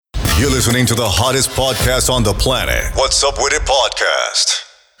You're listening to the hottest podcast on the planet. What's Up With It Podcast.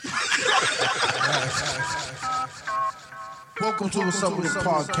 Welcome to What's Up With It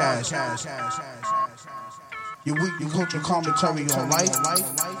Podcast. Your weekly culture commentary on life.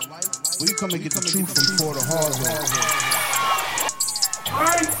 We come and get the truth from for the hard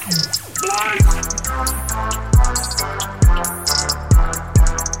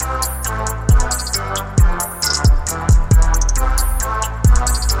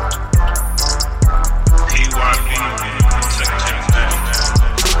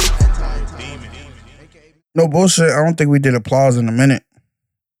No bullshit. I don't think we did applause in a minute.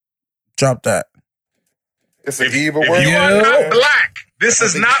 Drop that. It's an evil word. If you are not black, this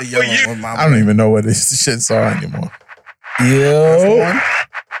is not for you. I don't even know what this shit's on anymore. Yo.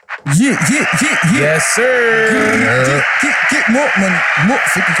 Yeah. Yes, sir. Get more money. More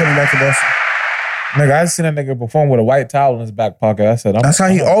 50 coming back to Boston. Nigga, I seen that nigga perform with a white towel in his back pocket. I said, That's how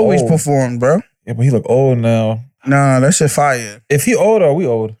he always performed, bro. Yeah, but he look old now. Nah, that shit fire. If he old or we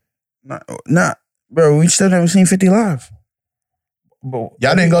old? Nah, bro, we still never seen 50 live. But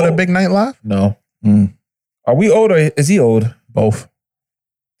Y'all didn't go to Big Night Live? No. Are we old or is he old? Both.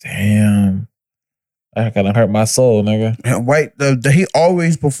 Damn. That kind of hurt my soul, nigga. White, he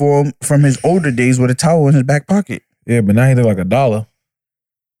always performed from his older days with a towel in his back pocket. Yeah, but now he look like $1.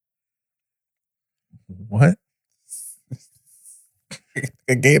 What?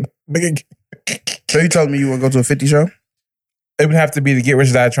 Again, nigga. So you telling me you would go to a 50 show? It would have to be the Get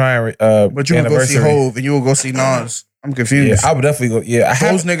Rich Die Trying But you would go see anniversary. Hove and you would go see Nas. I'm confused. Yeah, I would definitely go. Yeah,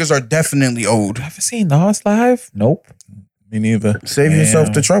 Those niggas are definitely old. I haven't seen Nas live. Nope. Me neither. Save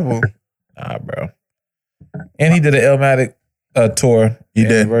yourself the trouble. Nah, bro. And he did an Illmatic tour. He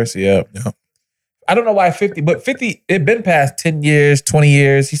did. Anniversary, yeah. Yeah. I don't know why 50, but 50, it been past 10 years, 20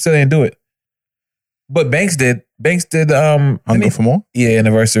 years. He still didn't do it. But Banks did. Banks did. Hunger for More? Yeah,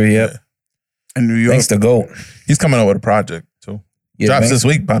 anniversary, yep. In New York. Banks the GOAT. He's coming out with a project, too. Yeah, Drops Banks, this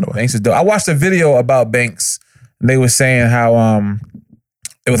week, by the way. Banks is dope. I watched a video about Banks. And they were saying how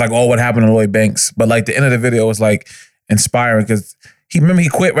it was like, oh, what happened to Lloyd Banks? But like the end of the video was like inspiring because he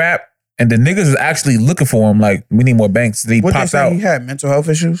quit rap and the niggas was actually looking for him like, we need more Banks. Then he What they popped say out. he had mental health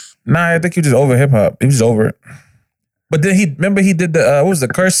issues? Nah, I think he was just over hip hop. He was just over it. But then he did the what was the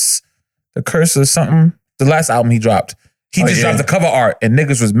curse or something? The last album he dropped. He just dropped the cover art and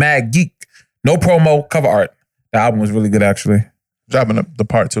niggas was mad geek. No promo, cover art. The album was really good actually. Dropping the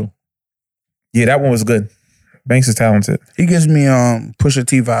part 2. Yeah, that one was good. Banks is talented. He gives me Pusha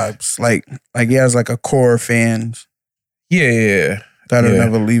T vibes. Like he has like a core of fans Yeah. that'll Yeah.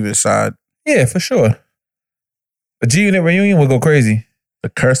 never leave his side. Yeah, for sure. A G-Unit reunion would go crazy. The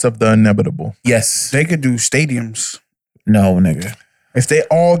Curse of the Inevitable. Yes. They could do stadiums. No, nigga. If they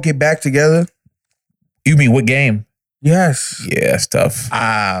all get back together, You mean what Game? yes. Yeah, it's tough.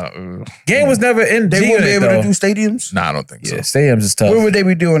 Game Game was never in They G-Unit, wouldn't be able though. to do stadiums? Nah, I don't think Yeah, so. stadiums is tough. What would they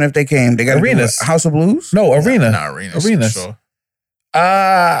be doing if they came? They got Arenas. House of Blues? No, arena. Nah, arenas. Arenas. For sure.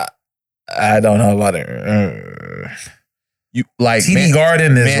 I don't know about it. You like TD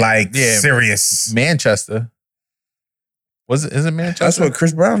Garden is Man- yeah. serious. Manchester. Is it Manchester? That's what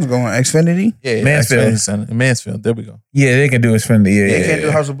Chris Brown's going. Xfinity? Yeah, Mansfield. Xfinity Center. Mansfield. There we go. Yeah, they can do his friendly. Yeah, They yeah, can't do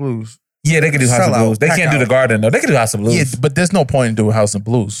yeah. House of Blues. Yeah, they can do House of Sellout, Blues. They pack can't do the out. Garden though. They can do House of Blues. Yeah, but there's no point in doing House of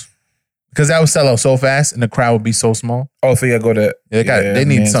Blues because that would sell out so fast and the crowd would be so small. Oh, so you gotta go to. They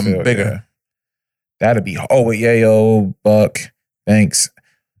need something Mansfield, bigger. yeah. That'd be. Oh, with Yayo, Buck, Banks.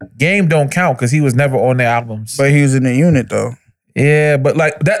 Game don't count because he was never on their albums. But he was in the unit though. Yeah, but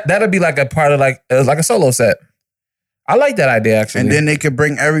like that'd be like a part of like a solo set. I like that idea actually. And then they could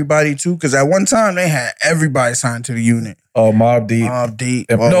bring everybody too, because at one time they had everybody signed to the unit. oh, Mobb Deep. Mobb Deep.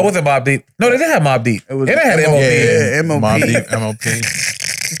 No, it wasn't Mobb Deep. No, they didn't have Mobb Deep. It was They didn't have MOP. Yeah, MOP. Mobb Deep,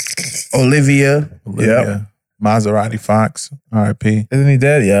 MOP. Olivia. Olivia. Maserati Fox. R.I.P. Isn't he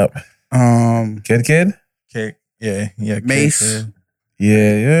dead? Yep. Kid? Kid. Yeah. Mace. Kid.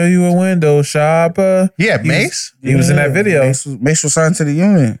 Yeah, you a window shopper. Yeah, Mace. He was in that video. Mace was signed to the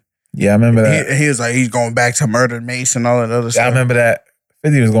unit. Yeah, I remember that. He was like, he's going back to murder Mace and all that other Yeah, I stuff. remember that.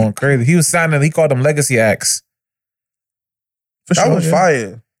 50 was going crazy. He was signing, he called them legacy acts. For That sure, was yeah.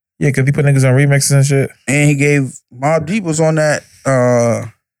 fire. Yeah, because he put niggas on remixes and shit. And he gave Mobb Deep was on that.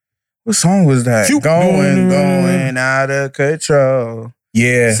 What song was that? Cute. Going out of control.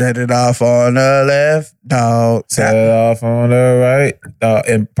 Yeah. Set it off on the left, dog. Set it off on the right.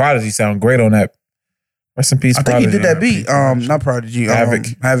 And Prodigy sound great on that. Rest in peace, I think Prodigy. he did that beat. Not Prodigy. Havoc.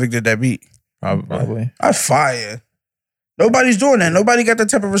 Havoc did that beat. Probably. That's fire. Nobody's doing that. Nobody got that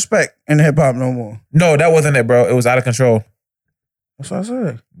type of respect in hip hop no more. No, that wasn't it, bro. It was Out of Control. That's what I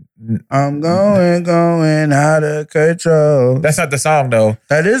said. I'm going out of control. That's not the song though.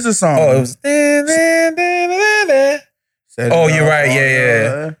 That is the song. Oh, it was. Oh, you're right.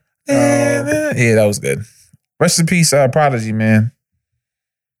 Yeah. Yeah, that was good. Rest in peace, Prodigy, man.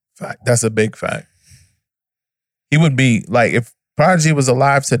 Fact. That's a big fact. He would be like, if Prodigy was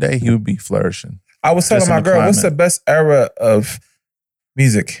alive today, he would be flourishing. I was telling Just in my the girl, what's the climate. best era of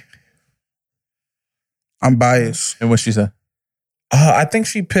music? I'm biased. And what she said? I think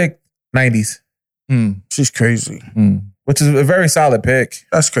she picked 90s, She's crazy. which is a very solid pick.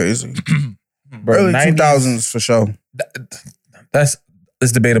 That's crazy. Bro, Early 90s, 2000s for sure.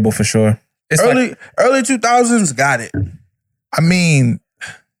 It's debatable for sure. It's Early 2000s got it. I mean,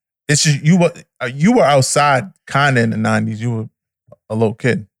 it's just you were outside kind of in the 90s. You were a little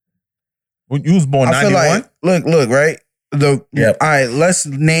kid. When you was born I feel 91. like, look, right? Yep. All right, let's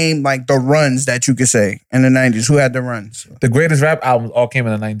name like the runs that you could say in the 90s. Who had the runs? the greatest rap albums all came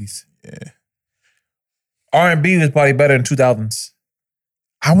in the 90s. Yeah. R&B was probably better in 2000s.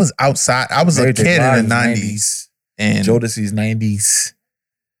 I was outside. I was Mary a J. kid in the Blige's 90s. And Jodeci's 90s.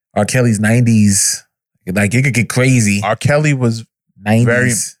 R. Kelly's 90s. Like, it could get crazy. R. Kelly was 90s.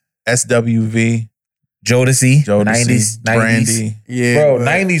 very SWV, Jodeci. Jodeci, 90s. Brandy. Yeah, Bro, but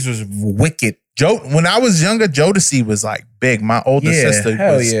 90s was wicked. When I was younger, Jodeci was like big. My older Yeah, sister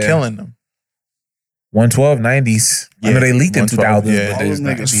hell was yeah. killing them. 112, 90s. I know they leaked in 112, 2000s, yeah. but all there's those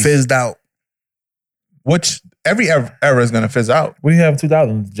niggas 90s. fizzed out. Which every era is going to fizz out. What do you have in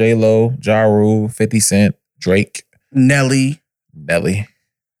 2000s? J-Lo, Ja Rule, 50 Cent, Drake, Nelly. Nelly.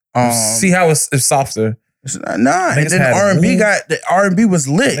 See See, how it's softer. nah, and Niggas then had R&B Wu- the R&B was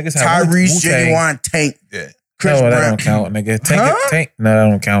lit. Niggas had Tyrese, Wu-Tang. Genuine, Tank, Yeah. Chris No, that Brown. don't count, nigga. Huh? Tank. No, that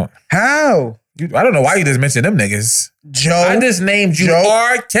don't count. How? I don't know why you just mentioned them niggas. Joe. I just named you Joe.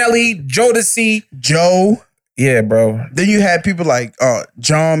 R. Kelly, Jodeci. Joe. Yeah, bro. Then you had people like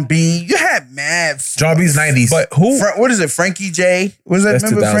John B. You had mad. John B's 90s. But who? What is it? Frankie J. Was that? That's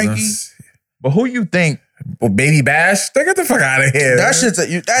Remember 2000s. Frankie? But who you think? Well, Baby Bash. Get the fuck out of here. That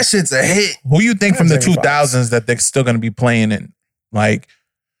shit's a hit. Who you think from the Jamie Foxx. 2000s that they're still going to be playing in? Like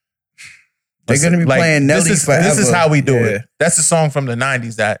They're gonna be playing Nelly this forever. is how we do Yeah. it. That's a song from the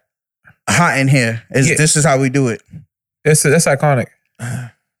 90s that Hot in here. Yeah. This is how we do it. That's iconic.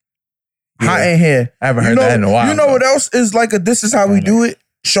 Hot in here. I haven't heard that in a while. You know what else is like a this is how we do it?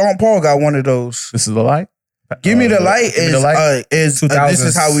 Sean Paul got one of those. This is the light. Give me the light Give Me the Light? is 2000s. this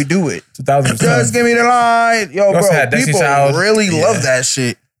is how we do it. 2000s. Just give me the light. Yo, You bro, also had Destiny people Child. really Yeah. love that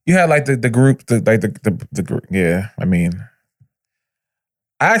shit. You had like the group, the group. Yeah, I mean,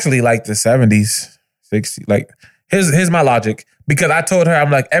 I actually like the 70s, 60s. Like, here's my logic. Because I told her, I'm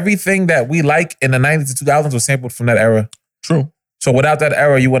like, everything that we like in the 90s and 2000s was sampled from that era. True. So without that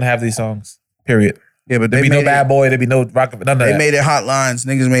era, you wouldn't have these songs. Period. Yeah, but There'd be no Bad Boy. There'd be no rock. None of They that. made it hot lines.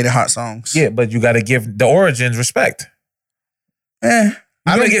 Niggas made it hot songs. Yeah, but you got to give the origins respect. Eh.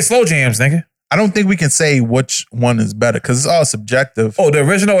 I don't get slow jams, nigga. I don't think we can say which one is better because it's all subjective. Oh, the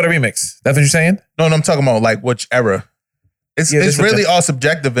original or the remix? That's what you're saying? No, I'm talking about like which era. It's Yeah, this really is- all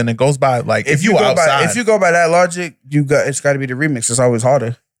subjective and it goes by like if you were go outside. if you go by that logic, it's got to be the remix. It's always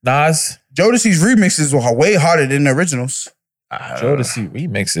harder. Nas, Jodeci's remixes were way harder than the originals. Jodeci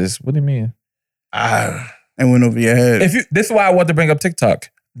remixes. What do you mean? And went over your head. This is why I want to bring up TikTok.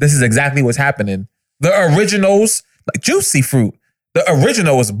 This is exactly what's happening. The originals, like Juicy Fruit, the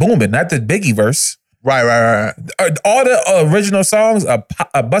original was booming, not the Biggie verse. Right. All the original songs are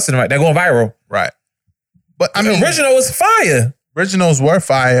busting right. They're going viral. Right. But I The mean, original is fire. originals were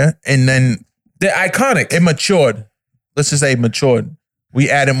fire and then They're iconic. it matured. Let's just say matured. We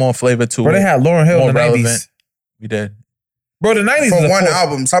added more flavor to Bro, it. they had Lauryn Hill more in the relevant. 90s. We did. Bro, the 90s for was one full-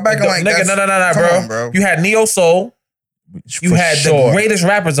 album. Stop acting like Nigga, that's... no, Come bro. on, bro. You had Neo Soul. You For had sure. the greatest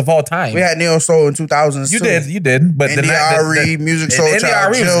rappers of all time. We had Neo Soul in 2000s. You too. did. But India Arie, Music Soul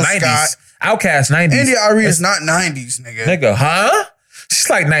Child, India Jill was 90s. Scott. Outkast 90s. India Arie is not 90s, nigga. Nigga, huh? She's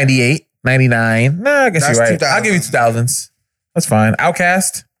like 98, 99. Nah, I guess That's you're right. 2000. I'll give you 2000s. That's fine.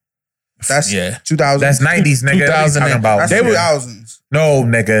 Outkast. That's Yeah. 2000s. That's 90s, nigga. What are you 2000 talking about? That's They were- 2000s. No,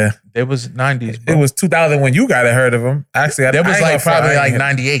 nigga. It was 90s. It Bro. was 2000 when you got heard of them. Actually, There was I ain't like gonna front, probably I ain't like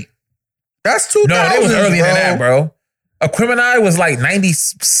gonna- 98. That's 2000s, No, it was earlier bro. than that, bro. Aquemini was like What's that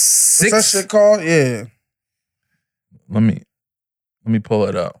 96. shit called? Yeah. Let me pull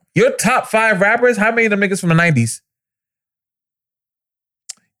it up. Your top 5 rappers, how many of them niggas from the 90s?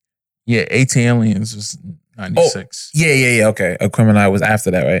 Yeah, 18 Aliens was 96. Yeah. Okay. Aquemini was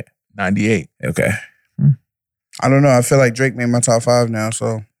after that, right? 98. Okay. I don't know. I feel like Drake made my top 5 now,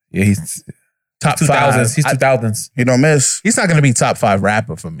 so Yeah, he's Top 2000s. 5. He's 2000s. he don't miss. He's not going to be top 5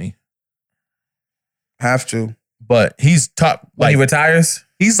 rapper for me, Have to. but he's top. When Like he retires,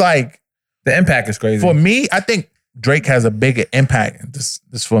 He's like, the impact is crazy. for me, I think Drake has a bigger impact. This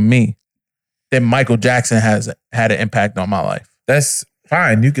for me than Michael Jackson has had an impact on my life. That's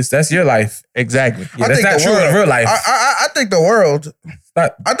fine. That's your life. Exactly. Yeah, that's not true in real life. I think the world.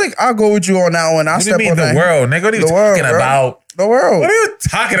 I think I'll go with you on that one. What do you mean the world, nigga? What are you talking about? The world. What are you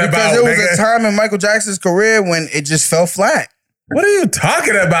talking about, Because there was nigga? a time in Michael Jackson's career when it just fell flat. What are you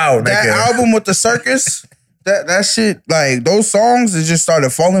talking about, That nigga? album with the circus, that shit, like those songs, it just started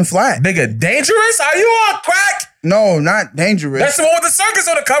falling flat. Nigga, Dangerous? Are you on crack? No, not Dangerous. That's the one with the circus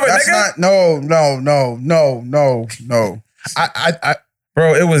on the cover, That's nigga. No.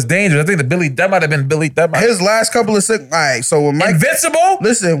 Bro, it was Dangerous. I think that might have been Billy. That might. His last couple of all right, so when Mike, Invincible?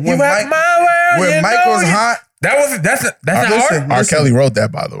 listen, You when rock Mike, my world, when you Mike know was you- hot, That's not listen, hard? R. Kelly wrote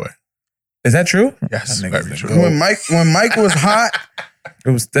that, by the way. Is that true? Yes, That nigga's very a true. goat. when Mike was hot,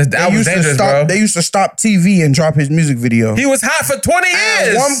 That was Dangerous, bro. they used to stop TV and drop his music video. He was hot for 20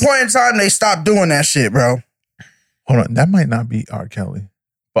 years. At one point in time, they stopped doing that shit, bro. Hold on, that might not be R. Kelly.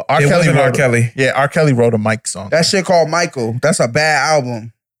 But R. It Kelly wasn't wrote R. Kelly. Yeah, R. Kelly wrote a Mike song. That shit called Michael. That's a bad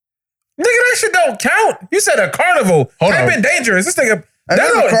album. Nigga, that shit don't count. You said a carnival. Hold Type on. in Dangerous. This nigga, That's he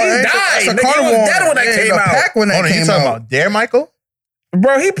a died. that's a Nigga, he carnival was dead when that yeah, came it's a out. pack when that Hold on, you came talking out. about Dare Michael?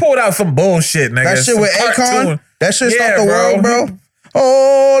 Bro, he pulled out some bullshit, nigga. That shit Some with cartoon. Akon. That shit Yeah, stopped the bro. world, bro.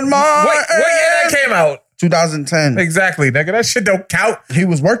 Hold my What year that came out? 2010. Exactly, nigga. That shit don't count. He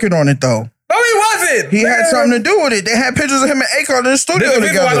was working on it though. No, he wasn't. He had something to do with it. They had pictures of him and Akon in the studio There's a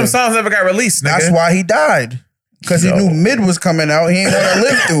reason why together. them songs never got released, nigga. That's why he died. Because he knew Mid was coming out. He ain't want to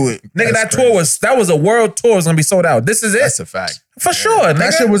live through it. Nigga, that tour was a world tour. It was gonna be sold out. This is it. That's a fact. For sure, nigga.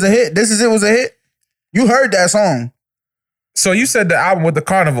 That shit was a hit. This Is It was a hit. You heard that song. So you said the album with the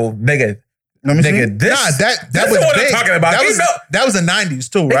carnival, nigga. Let me see. Nigga, this Nah, that this was is what big. I'm talking about. That was the 90s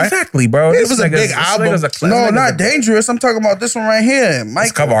too, right? Exactly, bro. It This was a nigga's- big this album. nigga's a- No, this not nigga's a- Dangerous. I'm talking about this one right here. This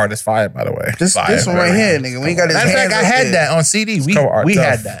Mike. cover art is fire, by the way. This one right here, nigga. When he got his Matter of hands fact, I up had there. that on CD. We cover art tough.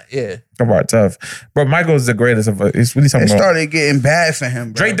 had that. Yeah. Cover art tough. Bro, Michael's the greatest of it's really It something about. started getting bad for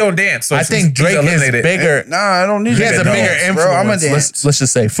him, bro. Drake don't dance. So I think he's Drake is eliminated. bigger. Nah, I don't need He has a to bigger dance, influence. bro. I'm a dance. Let's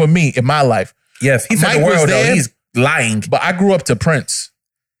just say, for me, in my life. Yes, he said Mike the was world though. there. He's lying. But I grew up to Prince.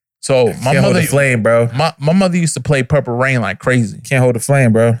 So my Can't hold mother the flame, bro. my mother used to play Purple Rain like crazy. Can't hold the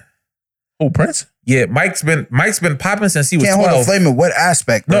flame, bro. Oh, Prince? Yeah, Mike's been popping since he was Can't 12. hold a flame in what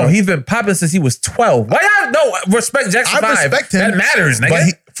aspect, bro? No, he's been popping since he was 12. Why y'all no respect Jackson 5? I respect him. That matters, nigga.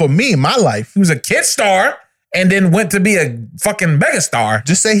 But for me, in my life, he was a kid star and then went to be a fucking megastar.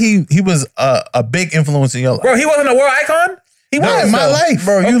 just say he was a big influence in your life. Bro, he wasn't a world icon? He No, was in my though. life.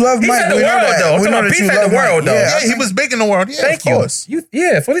 Bro, you love He Mike. said the We know world, that. though. I'm We talking know about that he you said the love world, Mike. though. Yeah, Yeah, he was big in the world. Yeah, Thank of course. you.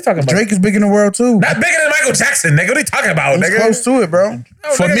 Yeah, what are you talking about? Drake is big in the world too. Not bigger than Michael Jackson, nigga. What are you talking about, He's nigga? close to it, bro. No,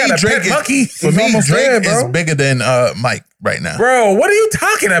 For nigga me, got a Drake pet is monkey. for He's me, almost Drake there, is bro. bigger than Mike right now. Bro, what are you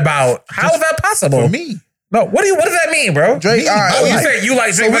talking about? How is that possible? For me. No, what does that mean, bro? Drake, all right. Oh, you like- say you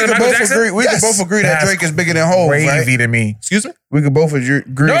like so Drake we better could than Michael both Jackson? agree. We Yes. could both agree that That's Drake is bigger than Hov, Crazy right? to me. Excuse me? We could both agree that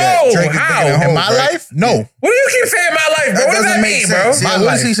No, Drake is how? bigger than Hov. In my right? life? No. What do you keep saying my life, bro? That What does doesn't that make mean, sense. bro? Yeah, My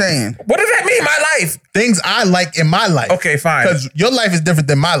what is he life. saying? What does that mean, my life? Things I like in my life. Okay, fine. Because your life is different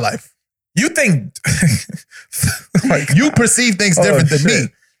than my life. You think You perceive things different than me.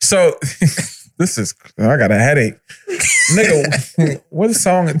 So this is I got a headache. Nigga, what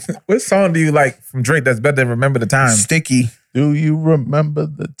song do you like from Drake that's better than Remember the Time? Sticky. Do you remember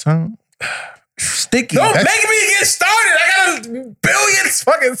the time? Sticky. Don't That's- make me get started. I got billions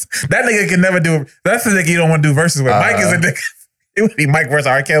fucking. That nigga can never do. That's the nigga you don't want to do verses with. Mike is a nigga. It would be Mike versus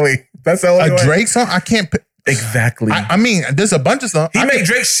R. Kelly. That's the only A way. Drake song? I can't. Exactly. I mean, there's a bunch of songs. He made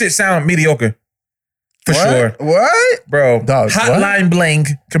Drake's shit sound mediocre. For What? sure. What? Bro, Dog, what? Hotline Bling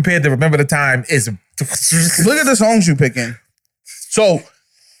compared to Remember the Time is. Look at the songs you picking. So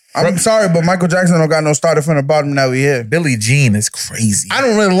I'm sorry, but Michael Jackson don't got no starter from the bottom now we here. Billie Jean is crazy. I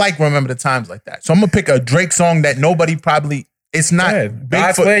don't really like Remember the Times like that. So I'm gonna pick a Drake song that nobody probably. It's not big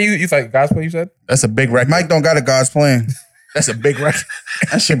God's for. Plan. You like God's Plan? You said. That's a big record. Mike don't got a God's plan. That's a big record.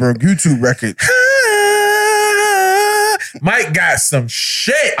 That shit broke YouTube record. Mike got some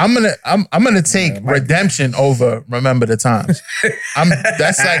shit. I'm gonna take Redemption over Remember the Times.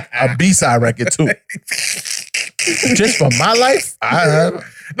 That's like a B-side record too. Just for my life,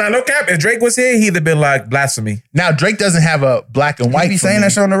 Nah, no cap. If Drake was here, he'd have been like blasphemy. now Drake doesn't have a black and He white. be for saying me.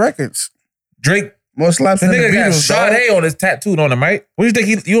 that shit on the records. Drake, More slaps the than the nigga got Beatles, dog. Sade on his tattooed on him, right? What do you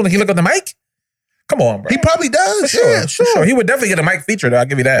think? You don't think he look on the mic? Come on, bro. He probably does. For sure, Yeah, for sure. sure. He would definitely get a mic feature, though. I'll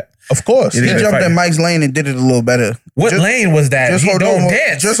give you that. Of course. He He Yeah. did. jumped Fight. in Mike's lane and did it a little better. What Just- lane was that? Just He hold don't on.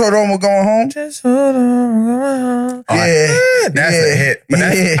 dance. Just hold on. We're going home. Just hold on. Yeah, That's a hit. But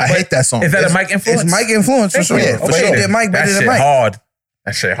that's, Yeah. I hate that song. is that a It's- mic influence? It's Mike influence for Thank sure. you. for But sure. he did Mike That better than shit Mike. hard.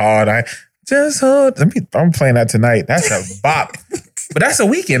 That shit hard. I just hold. I'm playing that tonight. That's a bop. But that's a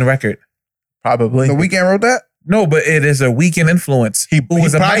Weeknd record. Probably. The Weeknd wrote that? No, but it is a Weeknd influence. He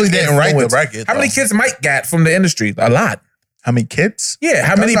probably didn't write the record. How many kids Mike got from the industry? A lot. How many kids? Yeah,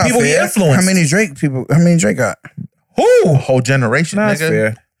 how many people he influenced? How many Drake got? Who? A whole generation, Nah, nigga.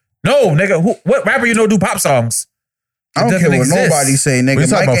 fair. No, nigga. What rapper you know do pop songs? I don't care what nobody say, nigga. We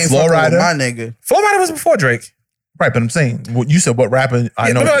talking Mike about ain't Flo fucking Rida? with my nigga. Flo Rida was before Drake. Right, but I'm saying, you said what rapper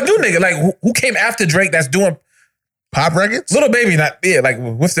I know. No, I do, nigga. Like, who came after Drake that's doing pop records? Little Baby? Not, yeah, like,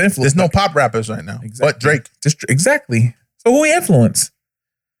 what's the influence? There's no pop rappers right now. Exactly. But Drake. Exactly. So who he influenced?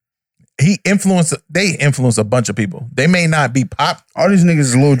 They influence a bunch of people. They may not be pop. All these niggas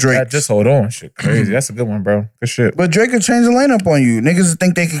is Lil Drake. Just hold on. Shit crazy. That's a good one, bro. Good shit. But Drake could change the lineup on you. Niggas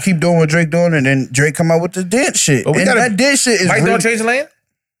think they can keep doing what Drake doing and then Drake come out with the dance shit. But and that dance shit is Mike really, don't change the lane?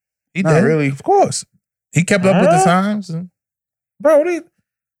 He Not did. really. Of course. He kept up with the times. Bro,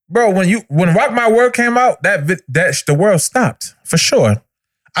 when Rock My World came out, the world stopped. For sure.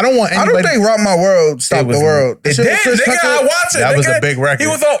 I don't want anybody. I don't think Rock My World stopped the world. It did, nigga. I watch it. That nigga. was a big record. He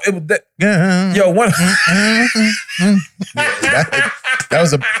was on. That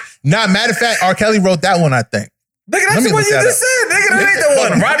was a. Nah, matter of fact, R. Kelly wrote that one, I think. Nigga, that's what you just said. Nigga, that ain't the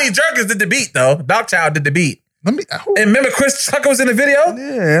one. Rodney Jerkins did the beat, though. Dogchild did the beat. And remember Chris Tucker was in the video?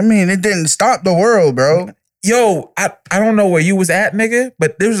 Yeah, I mean, it didn't stop the world, bro. Yo, I don't know where you was at, nigga,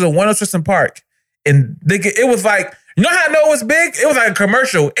 but there was a one on Tristan Park. And nigga, it was like, you know how I know it was big? It was like a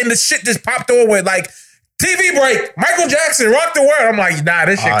commercial. And the shit just popped on with like, TV break, Michael Jackson, Rock the World. I'm like, nah,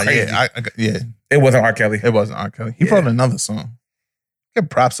 this shit crazy. Yeah. It wasn't R. Kelly. It wasn't R. Kelly. He wrote another song. Give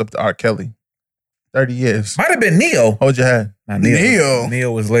props up to R. Kelly. 30 years. Might have been Neo. Hold your head. Nah,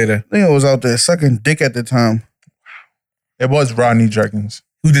 Neo was later. Neo was out there sucking dick at the time. It was Rodney Jerkins.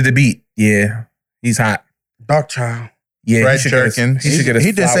 Who did the beat? Yeah. He's hot. Dogchild. Yeah. Fred Jerkins.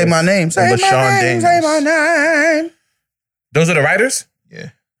 He did Say My Name. Say my name. Say my name. Those are the writers? Yeah.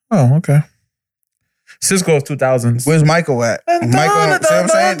 Oh, okay. Cisco's 2000s. Where's Michael at? Michael, see what I'm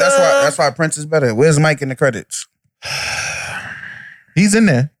saying? That's why Prince is better. Where's Mike in the credits? He's in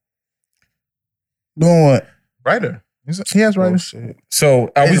there. Doing what? Writer. He has writers.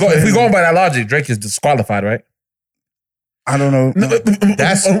 So if we going by that logic, Drake is disqualified, right? I don't know.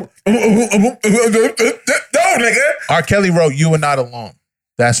 That's no, nigga. R. Kelly wrote "You Are Not Alone."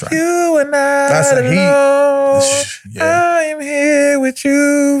 That's right. You and I. That's a heat. Yeah. I am here with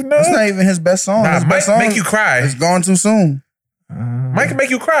you. No. That's not even his best song. Nah, his best Mike song make you cry. It's Gone Too Soon. Mike can make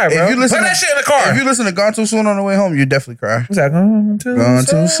you cry, bro. If you listen Play that shit in the car. If you listen to Gone Too Soon on the way home, you definitely cry. What's that? Gone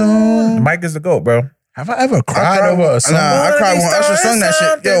Too Soon. Mike is the GOAT, bro. Have I ever cried over a song? Nah, I cried when Usher sung that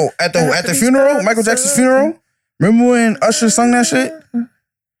shit. Yo, at the funeral, Michael Jackson's funeral. Remember when Usher sung that shit?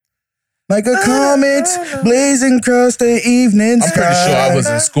 Like a comet blazing across the evening sky. I'm pretty sure I was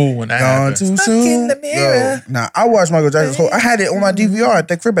in school when that Gone happened. too soon. Yo, nah, I watched Michael Jackson's whole. I had it on my DVR at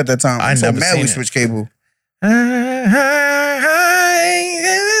the crib at that time. I so never mad seen we it. switched cable.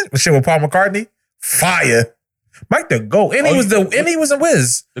 Shit with Paul McCartney, fire. Mike the GOAT, and he was a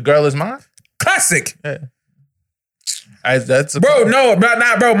Wiz. The Girl Is Mine. Classic. Yeah. That's bro. No,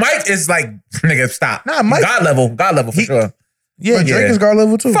 bro. Mike is like nigga. Stop. Nah, Mike. God level for sure. Yeah, But Drake is God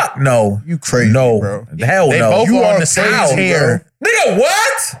level too. Fuck no. You crazy, No, bro. Hell They no. both You on are the same proud, tier. bro. Nigga,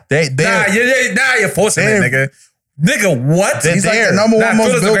 what? They You're forcing it, nigga. Nigga, what? He's like the number one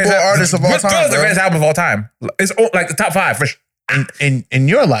most Billboard artist of all time. Thriller's the bro. greatest album of all time. It's like the top 5 for sure. in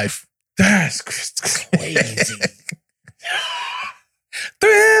your life. That's crazy.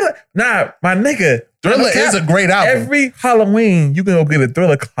 Thriller. Nah, my nigga. Thriller is a great album. Every Halloween, you can go get a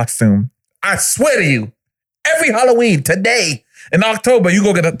Thriller costume. I swear to you. Every Halloween, today, in October, you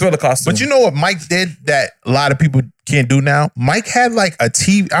go get a Thriller costume. But you know what Mike did that a lot of people can't do now? Mike had like a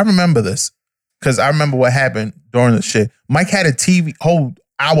TV. I remember this because I remember what happened during the shit. Mike had a TV, whole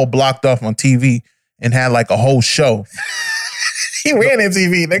hour blocked off on TV and had like a whole show. He ran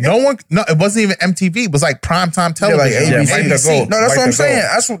MTV, nigga. No, it wasn't even MTV. It was like primetime television. Yeah, like Mike ABC. the GOAT. No, that's Mike what I'm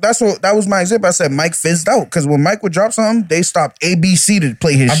the saying. That was my example. I said Mike fizzed out because when Mike would drop something, they stopped ABC to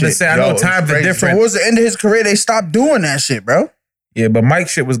play his I'm shit. just saying, I know times are So different. towards the end of his career, they stopped doing that shit, bro. Yeah, but Mike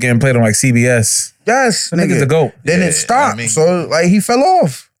shit was getting played on like CBS. Yes, The nigga's nigga. the GOAT. Then it stopped. So like he fell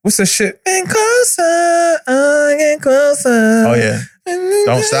off. What's that shit? Getting closer, getting closer. Oh yeah.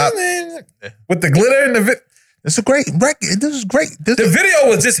 Don't stop. With the glitter and the It's a great record. This is great. the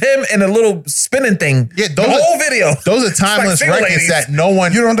video was just him and a little spinning thing. Yeah, the whole video. Those are timeless single records ladies. that no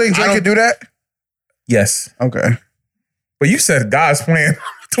one. You don't think Drake could do that? Yes. Okay. But you said God's plan.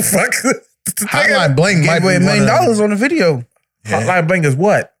 What the fuck? Hotline Bling might Gave be away $1 million one of- on the video. Hotline Bling is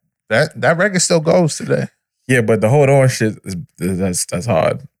what? That record still goes today. Yeah, but the hold on shit that's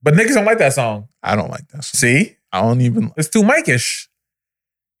hard. But niggas don't like that song. I don't like that song. See? I don't even. It's too Mike-ish.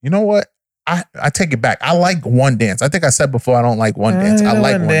 You know what? I take it back. I like One Dance. I think I said before I don't like One Dance. I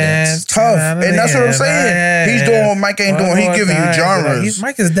like One Dance. Tough. And that's what I'm saying. He's doing what Mike ain't doing. He giving you genres.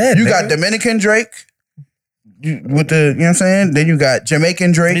 Mike is dead. You got Dominican Drake. With the, you know what I'm saying? Then you got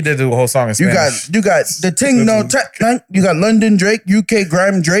Jamaican Drake. He did do a whole song in Spanish. You got the thing, you got London Drake, UK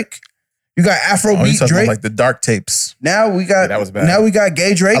Grime Drake. You got Afrobeat Drake. Like the dark tapes. Now we got that was bad. Now we got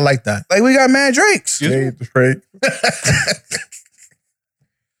gay Drake. I like that. Like we got mad Drakes. Drake.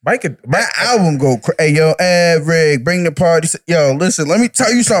 That album go hey yo, Rick, bring the party. Yo, listen, let me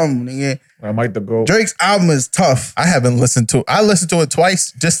tell you something, nigga. Mike the GOAT. Drake's album is tough. I haven't listened to it. I listened to it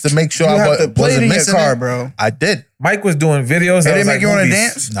twice just to make sure You I have to play it wasn't in your missing car, it. bro. I did. Mike was doing videos. They That didn't was make like you want to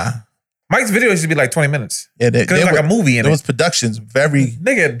movies. dance? Nah. Mike's videos should be like 20 minutes. Yeah, Because it's like a movie in There it. was productions very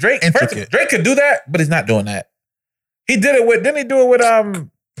Nigga, Drake. intricate. Drake could do that, but he's not doing that. He did it with. Didn't he do it with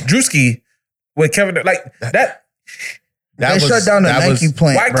Drewski with Kevin? Like that. They shut down the Nike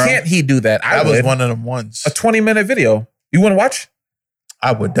plant. Why bro. can't he do that? That was one of them ones. A 20-minute video. You want to watch?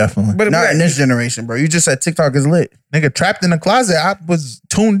 I would definitely. But Not in this generation, bro. You just said TikTok is lit. Nigga, Trapped in the Closet, I was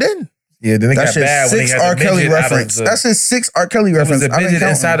tuned in. Yeah, then it That's got bad his when he 6 had R. the Kelly midget out of reference. the- That's his 6 R. Kelly It was reference. a I've been midget counting.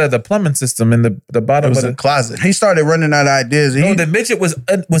 inside of the plumbing system in the It bottom was of a the. closet. He started running out of ideas. No, the midget was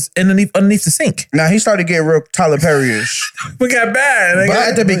underneath the sink. Now he started getting real Tyler Perry-ish. We got bad. But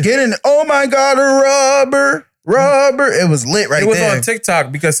at the beginning, oh my God, a rubber. It was lit right It was there. on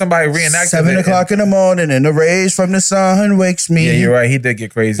TikTok because somebody reenacted 7 it. o'clock in the morning and the rays from the sun wakes me. Yeah, you're right. He did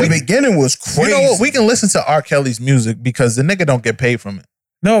get crazy. The beginning was crazy. You know what? We can listen to R. Kelly's music because the nigga don't get paid from it.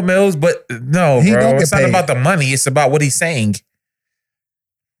 No, Mills, but no, He bro. don't get It's not paid. about the money. It's about what he's saying.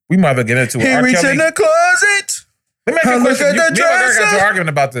 We might as well get into it. He R. reached Kelly. in the closet. Let me ask you a Look question. at Me the and my girl got dresser. into an argument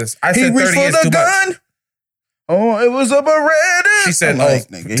about this. I He said reached 30 for is the too much. gun. Oh, it was a Beretta. She said, I'm like,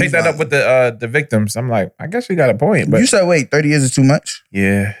 "Oh, nigga, take he's that up lying. with the victims." I'm like, I guess you got a point, but You said, wait, 30 years is too much?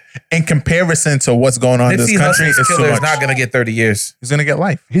 yeah, In comparison to what's going on in this Nipsey country, Hussle's it's too killer is much. not gonna get 30 years. He's gonna get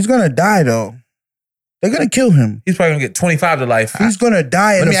life. He's going to die, though. They're going to kill him. He's probably gonna get 25 to life. He's going to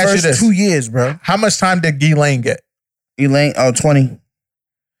die in Let the me ask you first this. 2 years, bro. How much time did Ghislaine get? Elaine, 20.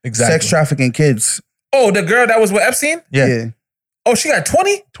 Exactly. Sex trafficking kids. Oh, the girl that was with Epstein? Yeah, Oh, she got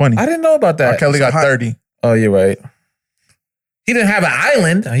 20? 20. I didn't know about R. that. Kelly got hot- 30. Oh, you're right. He didn't have an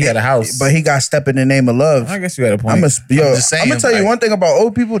island. He had a house. But he got step in the name of love. I guess you had a point. I'm just saying, gonna tell you like- one thing about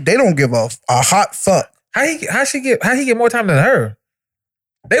old people. They don't give a hot fuck. How he get more time than her?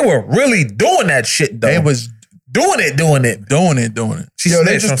 They were really doing that shit though. They was doing it. doing it. She They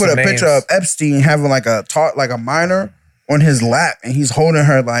snitched just on put a some picture names. of Epstein having like a minor on his lap, and he's holding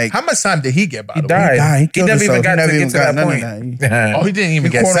her like How much time did he get, by He the way? died. died. He He killed never even himself. got He never to even get to got that none point. of that. Oh, he didn't He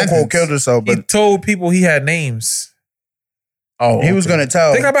even get quote unquote sentenced. killed himself, He but told people he had names. Oh, he was okay. gonna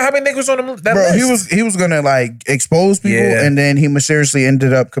tell. Think about how many niggas on that Bro, list. he was gonna like expose people, Yeah. and then he mysteriously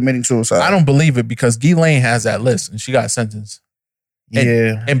ended up committing suicide. I don't believe it because Ghislaine has that list and she got sentenced. And,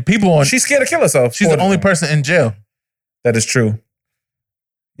 Yeah. and people on She's scared to kill herself. she's the only person in jail. That is true.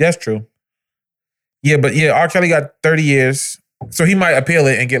 That's true. Yeah, but yeah, R. Kelly got 30 years. So he might appeal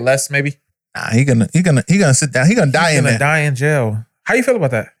it and get less, maybe. Nah, he gonna sit down. He gonna die He's in gonna there. die in jail. How you feel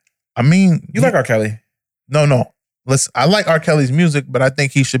about that? I mean, You like R. Kelly? no. Listen, I like R. Kelly's music, but I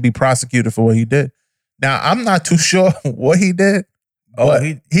think he should be prosecuted for what he did. Now, I'm not too sure what he did. Oh, But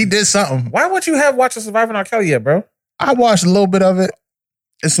he did something. Why won't you have watched a Surviving R. Kelly yet, bro? I watched a little bit of it.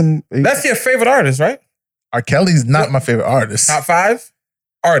 It's some. That's your favorite artist, right? R. Kelly's not my favorite artist. Top 5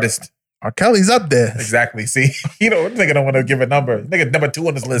 artist. R. Kelly's up there. Exactly. See, nigga don't want to give a number. Nigga number 2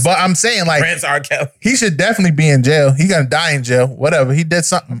 on this list. But I'm saying, like, Prince R. Kelly. he should definitely be in jail. He gonna die in jail. Whatever. He did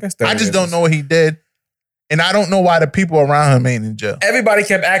something. guess 30 I just years don't is- know what he did. And I don't know why the people around him ain't in jail. Everybody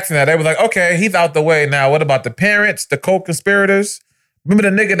kept asking that. They were like, okay, he's out the way now. What about the parents, the co-conspirators? Remember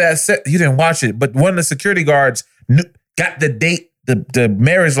the nigga that said, you didn't watch it, but one of the security guards got the date, the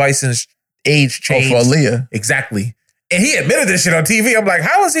marriage license age Oh, change. for Aaliyah. Exactly. And he admitted this shit on TV. I'm like,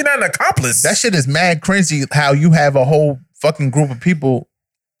 how is he not an accomplice? That shit is mad cringy how you have a whole fucking group of people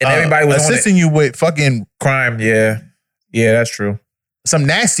and everybody was on it. assisting you with fucking Crime, yeah. Yeah, that's true. some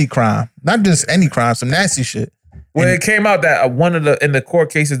nasty crime. Not just any crime, some nasty shit. Well, it came out that in the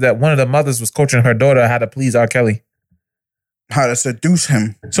court cases that one of the mothers was coaching her daughter how to please R. Kelly. How to seduce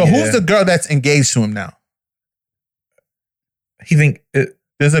him. So Yeah. who's the girl that's engaged to him now? He think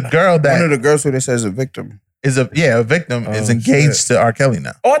There's a girl One of that the girls who they says a victim. is a victim is Oh, engaged shit. to R. Kelly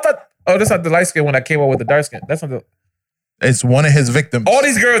now. that's not the light skin one that came out with the dark skin. That's not the. It's one of his victims. All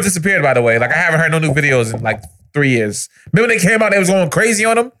these girls disappeared, by the way. Like I haven't heard no new videos in like 3 years. Remember when they came out, they was going crazy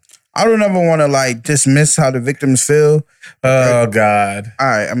on them. I don't ever want to like dismiss how the victims feel. Oh God! All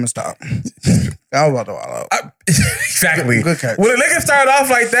right, I'm gonna stop. I was about to wild out. Exactly. Good catch. When a nigga start off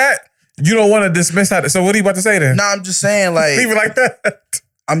like that, you don't want to dismiss that. So what are you about to say then? No, I'm just saying like Leave it like that.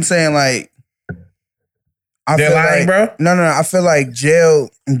 I'm saying like I They're feel lying, like, bro? No. I feel like jail,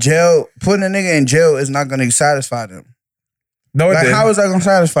 putting a nigga in jail is not gonna satisfy them. No, it Like, didn't. how is that gonna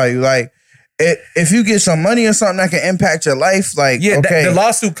satisfy you? Like, if you get some money or something that can impact your life, like, Yeah, okay, the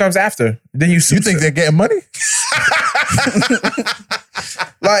lawsuit comes after. Then you sue. You think they're getting money?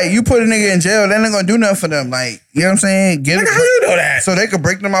 like you put a nigga in jail, they're not gonna do nothing for them. Like, you know what I'm saying? Nigga, how you know that? So they could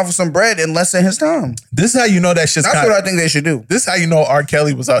break them off with some bread and lessen his time. This is how you know that shit's That's kind what I think they should do. This is how you know R.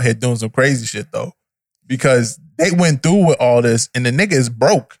 Kelly was out here doing some crazy shit though. Because they went through with all this and the nigga is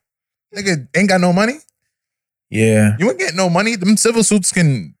broke. Nigga ain't got no money. Yeah. You ain't getting no money. Them civil suits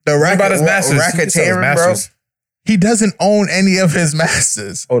can. The What about his masters? racketeering, He sold his bro. masters. He doesn't own any of his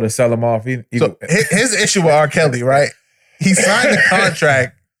masters. Oh, to sell them off. So his issue with R. Kelly, right? He signed a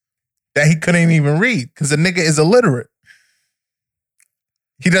contract that he couldn't even read because the nigga is illiterate.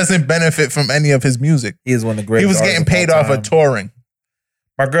 He doesn't benefit from any of his music. he is one of the He greatest. was getting artists paid all off of time. touring.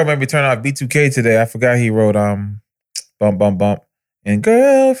 My girl made me turn off B2K today. I forgot he wrote Bump Bump Bump and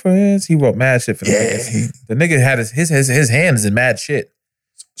Girlfriends. He wrote mad shit for the niggas. The nigga had his hands in mad shit.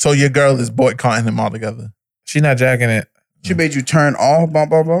 So your girl is boycotting him altogether. She not jacking it. She made you turn off,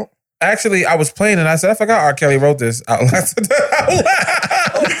 bump. Actually, I was playing and I said, I forgot R. Kelly wrote this out loud.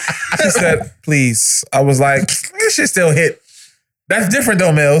 She said, please. I was like, this shit still hit. That's different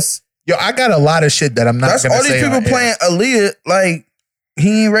though, Mills. Yo, I got a lot of shit that I'm not That's gonna all these say people on air. playing Aaliyah. Like,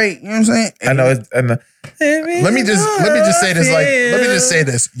 he ain't right. You know what I'm saying? I know it's Let me just say this. Like, let me just say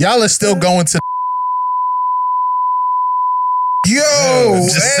this. Y'all are still going to. Yo, I'm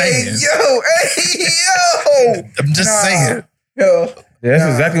just hey, saying. yo. I'm just Nah. saying. Yo. Yeah,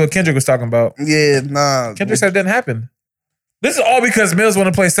 that's exactly what Kendrick was talking about. Yeah, nah. Kendrick said it didn't happen. This is all because Mills want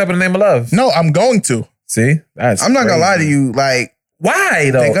to play Step in the Name of Love. No, I'm going to. See? That's I'm not gonna lie to crazy. you. Like,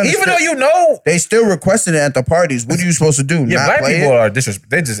 Why though? They gonna Even still- though you know, they still requested it at the parties. What are you supposed to do? yeah, Not black play people it? are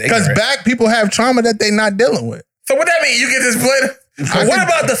disrespectful. They just Because ignorant. black people have trauma that they're not dealing with. So what that mean? You get this play? But what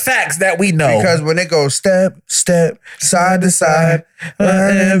about the facts that we know? Because when they go step, side to side,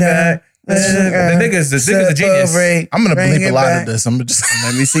 and back, the niggas a genius. I'm gonna bring bleep a it lot back. of this. I'm just.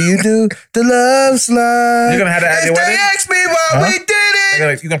 Let me see you do the love slide. You're gonna have that at your If wedding? they ask me why we did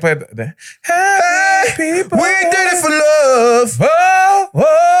it, You gonna play the happy people? we did it for love. Oh, oh, oh,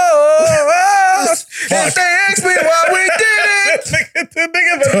 oh. If they ask me why we did it. The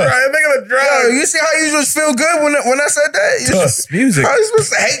niggas are Yo, drunk. you see how you just feel good when I said that? You just, Music. how you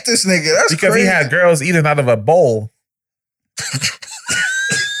supposed to hate this nigga? That's Because crazy. he had girls eating out of a bowl.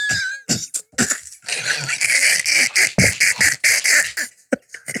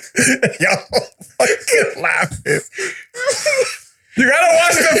 Y'all fucking laughing. You gotta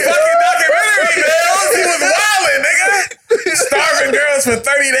watch the fucking documentary, man. He was wilding, nigga. Starving girls for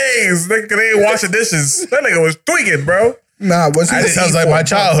 30 days. Nigga, they ain't wash the dishes. That nigga was tweaking, bro. Nah, what's That sounds like my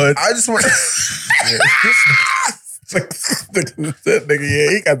childhood. I just want. That nigga, yeah,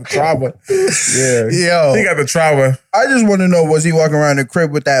 he got the trauma. Yeah. Yo. He got the trauma. I just want to know: was he walking around the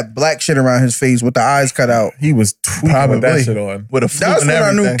crib with that black shit around his face with the eyes cut out? He was tweaking with that shit on. With a flute That's and when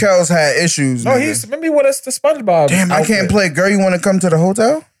I knew everything. Kels had issues. No, nigga. he's remember he went us to SpongeBob. Damn, I can't play. Girl, you want to come to the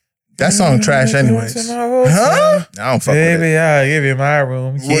hotel? That song trash anyways. Huh? I don't fuck with it. Baby, I'll give you my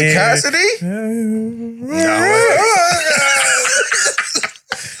room. With Cassidy?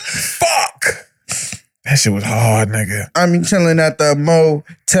 Fuck. That shit was hard, nigga. I mean, chilling at the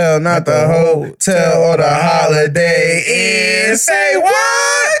motel, not the hotel or the Holiday Inn. Say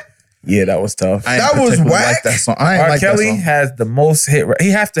what? Yeah, that was tough. I ain't That was particularly whack. Like that song. I ain't R. like Kelly that song. has the most hit. He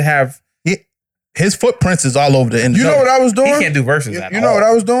have to have. His footprints is all over the internet. You know what I was He doing? can't do verses. You at know all. what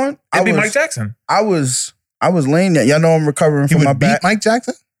I was doing? It'd be I was, Mike Jackson. I was laying there. Y'all know I'm recovering He from my would beat back. Mike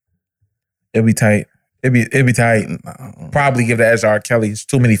Jackson? It'd be tight. It'd be tight. Probably give the edge to R. Kelly. It's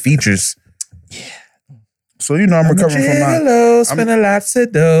too many features. So you know I'm recovering from my. Hello, spend a lot to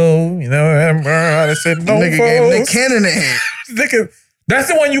do. You know, I said no. Nigga gave Nick Cannon a hit. Nigga, that's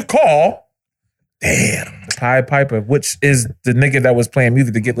the one you call. Damn. The Pied Piper, which is the nigga that was playing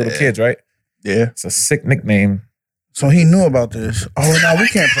music to get little kids, right? Yeah. It's a sick nickname. So he knew about this. Oh no, we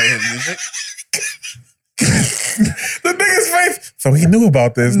can't play his music. The nigga's face. So he knew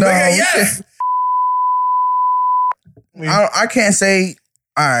about this. No, Nigga, we yes. I can't say.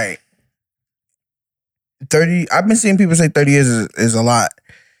 All right. 30. I've been seeing people say 30 years is a lot.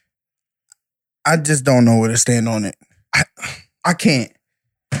 I just don't know where to stand on it. I can't.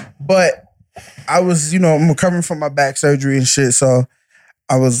 But I was, I'm recovering from my back surgery and shit. So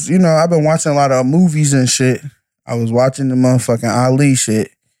I was, I've been watching a lot of movies and shit. I was watching the motherfucking Ali shit.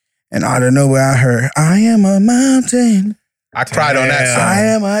 And out of nowhere, I heard, I am a mountain. I cried on that song. I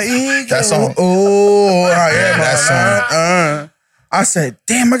am a eagle. That song. Oh, I am that song. I said,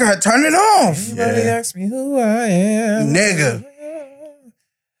 damn, I gotta turn it off. Everybody ask me who I am. Nigga.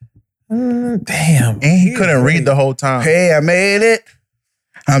 Damn. And he couldn't read the whole time. Hey, I made it.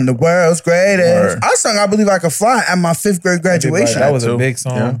 I'm the world's greatest. Word. I sung I Believe I Could Fly at my 5th grade graduation. That was a too. big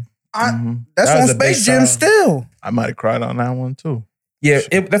song. Yeah. That's That on was a big Space Jam song. still. I might have cried on that one too. Yeah,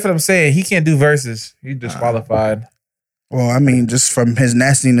 that's what I'm saying. He can't do verses. He disqualified. Well, I mean, just from his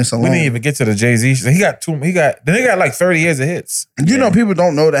nastiness We alone. didn't even get to the Jay-Z shit. He got like 30 years of hits. People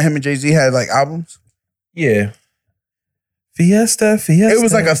don't know that him and Jay-Z had like albums. Yeah. Fiesta. It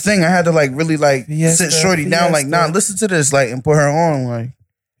was like a thing. I had to like really like Fiesta, sit Shorty down, like, Fiesta. nah, listen to this, like, and put her on, like.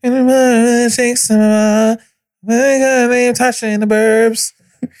 Tasha in the burbs.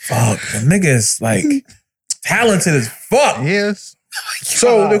 Fuck, the nigga's like talented as fuck. Yes.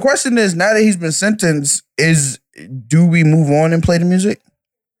 So the question is, now that he's been sentenced, do we move on and play the music?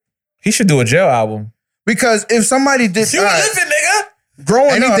 He should do a jail album. Because if somebody did, You listen, nigga.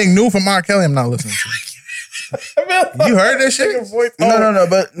 growing Anything new from R. Kelly, I'm not listening to. You heard that shit? No,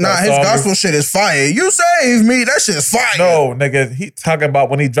 but nah, his song gospel shit is fire. You saved me, that shit is fire. No, nigga, he talking about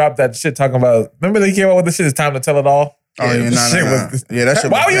when he dropped that shit. Talking about remember they came out with the shit. It's time to tell it all. Oh yeah, this shit nah. was- Yeah, that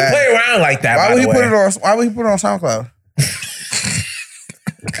shit. Why would was you bad. play around like that? Why by would the he way? put it on? Why would he put it on SoundCloud?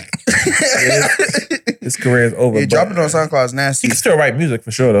 His career is over. Yeah, but dropping it on SoundCloud is nasty. He can still write music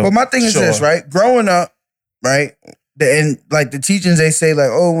for sure though. But my thing is this, right? Growing up, right? And like the teachings, they say like,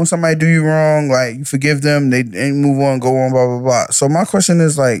 oh, when somebody do you wrong, like you forgive them, they move on, go on, blah blah blah. So my question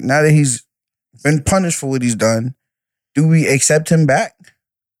is like, now that he's been punished for what he's done, do we accept him back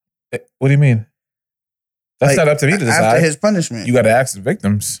What do you mean? That's Like, not up to me to decide. after his punishment? You got to ask the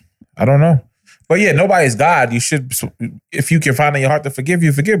victims. I don't know. But yeah, nobody's God. You should, if you can find in your heart to forgive,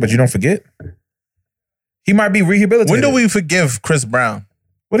 you forgive, but you don't forget. He might be rehabilitated. When do we forgive Chris Brown?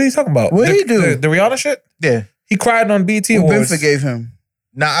 What are you talking about? What did he do? The Rihanna shit? Yeah. He cried on BT Who been Awards. forgave him?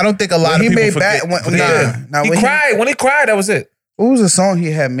 Nah, I don't think a lot When of he people made forget. back. He When cried. When he cried, that was it. What was the song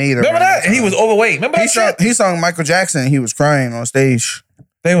he had made? Remember around that? And he was overweight. Remember He that sung, shit? he sung Michael Jackson. And he was crying on stage.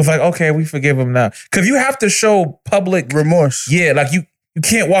 They was like, okay, we forgive him now. Because you have to show public Remorse. Yeah, like you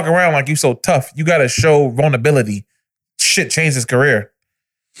can't walk around like you so tough. You got to show vulnerability. Shit changed his career.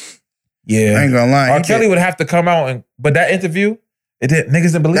 Yeah. I ain't gonna lie. R. He Kelly did. would have to come out and, but that interview, it didn't,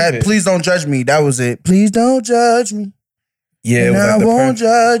 niggas didn't believe That, it. please don't judge me. That was it. Please don't judge me. Yeah, it And was I like won't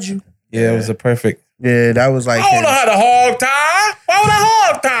judge you. yeah, it was a perfect. Yeah, that was like. I don't his- know how to hog tie. Why would I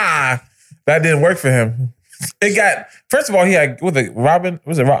hog tie? That didn't work for him. It got, first of all, he had, was it Robin?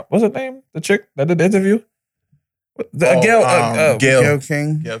 Was it Rob? What's her name? The chick that did the interview? Gail. Gail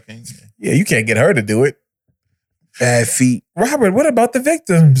King. Gail King. Yeah, you can't get her to do it. Bad feet. Robert, what about the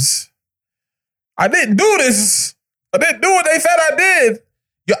victims? I didn't do this. I didn't do what they said I did.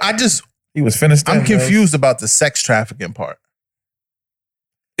 Yo, He was finished. I'm then, bro. confused about the sex trafficking part.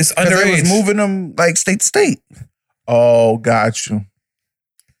 It's Because they was underage. moving them like state to state. Oh, got you.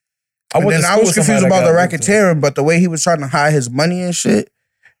 And then I was confused about the racketeer. racketeering, but the way he was trying to hide his money and shit,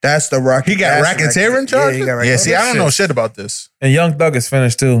 that's the rocket. He got racketeering charges? Yeah, he got Yeah, racketeering. see, I don't know shit about this. And Young Thug is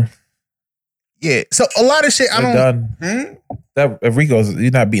finished too. Yeah, so a lot of shit I They're don't. done. That Rico's,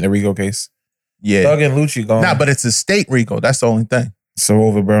 you're not beating a Rico case. Yeah. Thug and Lucci gone. Nah, but it's a state RICO. That's the only thing. so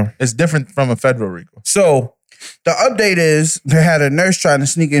over, bro. It's different from a federal RICO. So The update is they had a nurse trying to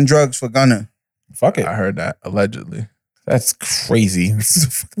sneak in drugs for Gunna. fuck it. I heard that allegedly. That's crazy. What the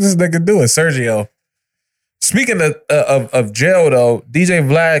fuck is this nigga doing, Sergio? Speaking of jail, though, DJ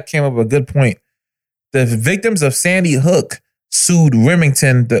Vlad came up with a good point. The victims of Sandy Hook sued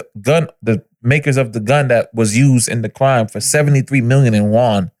Remington, the makers of the gun that was used in the crime, for 73 million in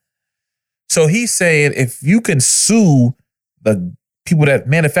won. So he's saying if you can sue the people that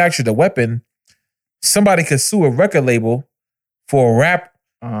manufactured the weapon, somebody could sue a record label for a rap.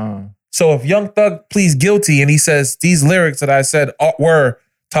 So if Young Thug pleads guilty and he says these lyrics that I said were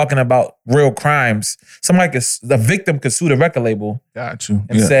talking about real crimes, the victim could sue the record label Got you.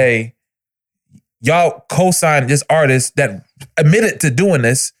 and say, y'all co-signed this artist that admitted to doing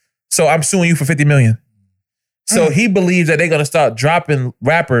this, so I'm suing you for 50 million. So he believes that they're gonna start dropping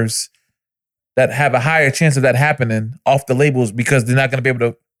rappers that have a higher chance of that happening off the labels because they're not gonna be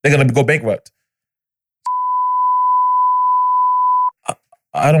able to, they're gonna go bankrupt.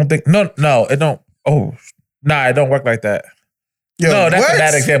 I don't think, no, it don't, it don't work like that. Yo, No, that's what? a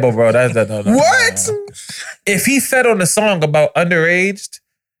bad example, bro. That's no. What? If he said on the song about underaged,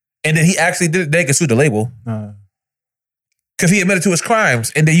 and then he actually did it, they could sue the label. because he admitted to his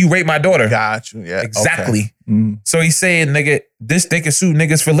crimes, and then you raped my daughter. Got you. Yeah. Exactly. Okay. So he's saying, nigga, they can sue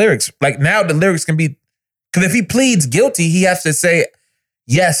niggas for lyrics. Like now the lyrics can be, because if he pleads guilty, he has to say,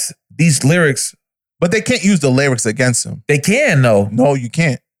 yes, these lyrics. But they can't use the lyrics against him. They can though. No, you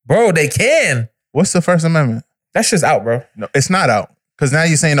can't. Bro, they can. What's the First Amendment? That shit's out, bro. No, it's not out. Because now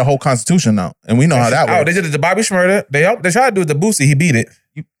you're saying the whole Constitution out. And we know how that works. They did it to Bobby Shmurda. They tried to do it to Boosie. He beat it.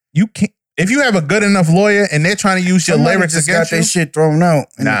 You can't. If you have a good enough lawyer and they're trying to use your lyrics just against got you, their shit thrown out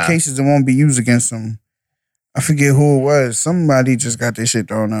in the cases that won't be used against them. I forget who it was. Somebody just got their shit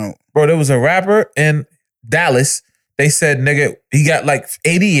thrown out. Bro, there was a rapper in Dallas. They said, nigga, he got like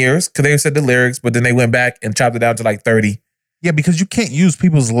 80 years because they said the lyrics, but then they went back and chopped it down to like 30. Yeah, because you can't use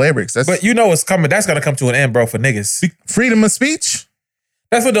people's lyrics. But you know what's coming. That's going to come to an end, bro, for niggas. Freedom of speech?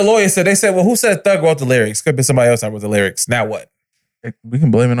 That's what the lawyer said. They said, well, who said Thug wrote the lyrics? Could be somebody else that wrote the lyrics. Now what? We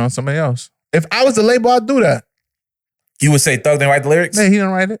can blame it on somebody else. If I was the label, I'd do that. You would say Thug didn't write the lyrics? Yeah, he didn't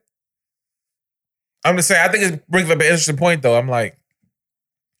write it. I'm just saying, I think it brings up an interesting point, though. I'm like,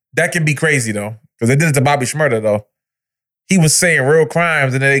 that can be crazy, though. Because they did it to Bobby Shmurda, though. He was saying real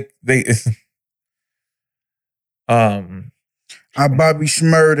crimes, and then they Bobby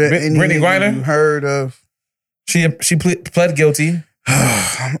Shmurda. Brittany Griner? You heard of? She pled guilty.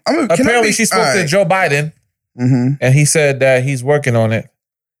 Apparently, she spoke to Joe Biden, and he said that he's working on it.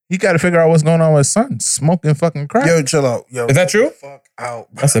 He got to figure out what's going on with his son. Smoking fucking crack. Yo, chill out. Yo, is that true? Fuck out.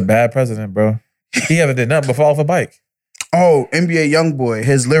 That's a bad president, bro. He haven't did nothing but fall off a bike. Oh, NBA YoungBoy.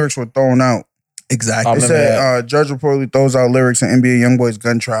 His lyrics were thrown out. Exactly. It said judge reportedly throws out lyrics in NBA YoungBoy's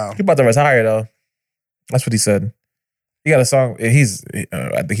gun trial. He about to retire though. That's what he said. He got a song. I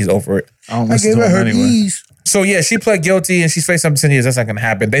think he's over it. I don't listen to him anyway. So yeah, she pled guilty and she's faced up to 10 years. That's not gonna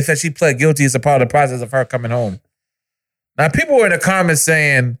happen. They said she pled guilty as a part of the process of her coming home. Now people were in the comments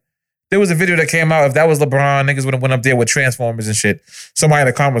saying there was a video that came out. If that was LeBron, niggas would have went up there with Transformers and shit. Somebody in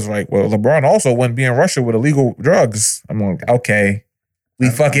the comments was like, well, LeBron also wouldn't be in Russia with illegal drugs. I'm like, okay, we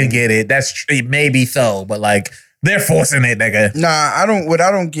fucking get it. That's maybe so, but like they're forcing it, nigga. Nah, what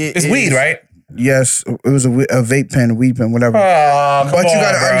I don't get it's weed, right? Yes, it was a vape pen, weed pen, whatever. Oh, but you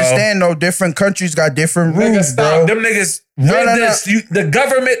gotta understand, though, different countries got different rules, bro. Them niggas the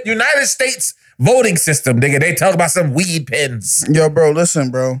government, United States voting system, nigga. They talk about some weed pens. Yo, bro,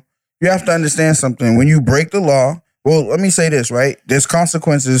 listen, bro. You have to understand something. When you break the law, well, let me say this, right? There's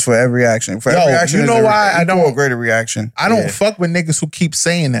consequences for every action. For every action, you know why I don't a greater reaction. I don't fuck with niggas who keep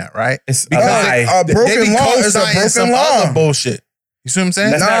saying that, right? It's because a broken law is a broken law. Other bullshit. You see what I'm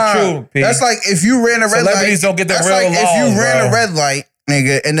saying? That's not true, P. That's like if you ran a red light. Celebrities don't get the real like laws, if you ran bro. a red light,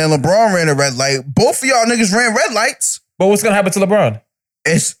 nigga, and then LeBron ran a red light. Both of y'all niggas ran red lights. But what's gonna happen to LeBron?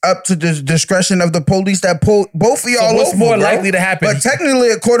 It's up to the discretion of the police that pulled both of y'all. So what's over, more bro. likely to happen? But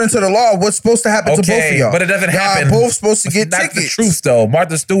technically, according to the law, what's supposed to happen to both of y'all? But it doesn't happen. Y'all both supposed to get That's tickets. the truth, though.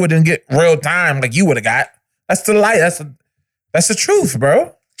 Martha Stewart didn't get real time like you would have got. That's the light. That's the truth,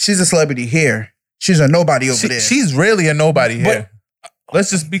 bro. She's a celebrity here. She's a nobody over there. She's really a nobody here. Let's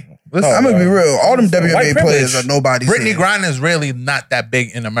just be. I'm gonna be real. All them WNBA players are nobodies. Brittany here. Griner is really not that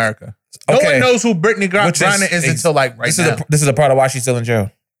big in America. No Okay. one knows who Brittany Griner is until like right now. This is a part of why she's still in jail.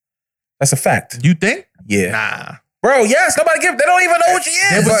 That's a fact. You think? Yeah. Nah. Bro, yes, nobody give. They don't even know what she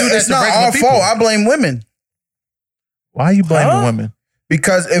is. But it's not our fault. I blame women. Why are you blaming women?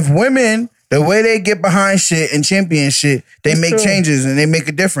 Because if women, the way they get behind shit and champion shit, they make changes and they make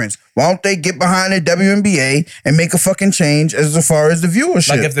a difference. Why don't they get behind the WNBA and make a fucking change as far as the viewership?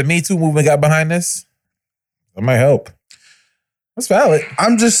 Like if the Me Too movement got behind this, that might help. That's valid.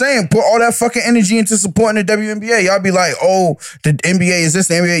 I'm just saying, put all that fucking energy into supporting the WNBA. Y'all be like, oh, the NBA is this,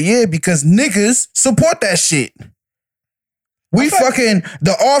 the NBA? Yeah, because niggas support that shit. We fucking,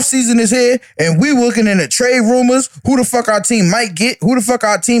 the offseason is here, and we looking in the trade rumors, who the fuck our team might get, who the fuck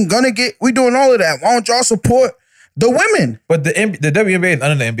our team gonna get. We doing all of that. Why don't y'all support the women? But the WNBA is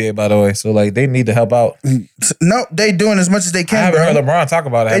under the NBA, by the way, so like they need to help out. No, they doing as much as they can, I haven't bro. heard LeBron talk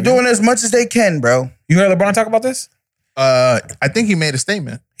about it. They doing as much as they can, bro. You heard LeBron talk about this? I think he made a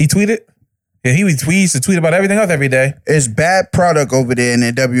statement. He tweeted? Yeah, he used to tweet about everything else every day. It's bad product over there in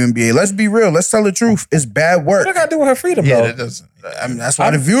the WNBA. Let's be real. Let's tell the truth. It's bad work. What that got to do with her freedom, though? That doesn't. I mean, that's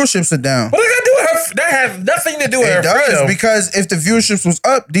why the viewerships are down. What that got to do with her? That has nothing to do with her freedom. Because if the viewerships was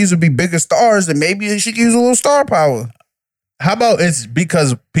up, these would be bigger stars, and maybe she could use a little star power. How about it's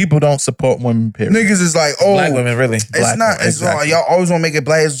because people don't support women, period? Niggas is like, oh. Black women, really. It's Black not. women, It's exactly. y'all always want to make it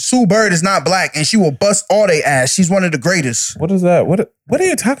black. Sue Bird is not black, and she will bust all they ass. She's one of the greatest. What is that? What are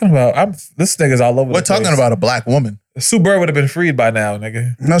you talking about? This nigga's all over We're the place. talking about a black woman. Sue Bird would have been freed by now,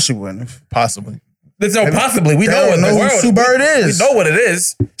 nigga. No, she wouldn't have. Possibly. There's no possibly. We They know don't what know the who world. Sue Bird is. We know what it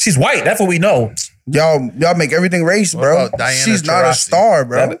is. She's white. That's what we know. Y'all make everything race, What bro. about Diana She's not a Taurasi? star,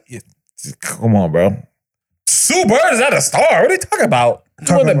 bro. Come on, bro. Sue Bird is not a star. What are you talking about?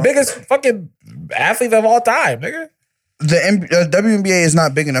 She's one of the biggest fucking athletes of all time, nigga. The WNBA is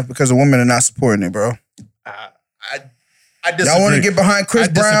not big enough because the women are not supporting it, bro. I disagree. Y'all want to get behind Chris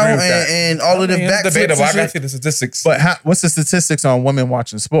I disagree Brown with that. and all of the It's backflips debatable. I and gotta shit? see the statistics. But what's the statistics on women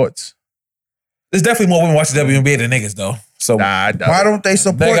watching sports? There's definitely more women watching WNBA than niggas, though. So, Nah, I doubt Why it. don't they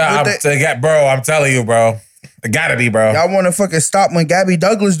support nigga, bro, I'm telling you, bro. It gotta be, bro. Y'all want to fucking stop when Gabby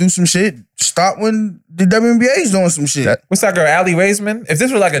Douglas do some shit. Stop when the WNBA is doing some shit. What's that girl, Allie Raisman? If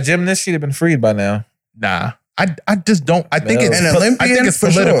this was like a gymnast, she'd have been freed by now. Nah, I just don't. I think Mills. it's An Olympian, I think it's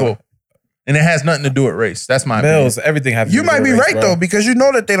for political, sure. and it has nothing to do with race. That's my Mills, opinion. everything has to You do might with be race, right bro. though, because you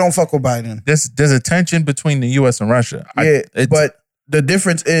know that they don't fuck with Biden. There's a tension between the U.S. and Russia. But the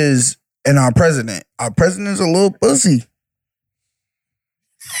difference is in our president. Our president's a little pussy.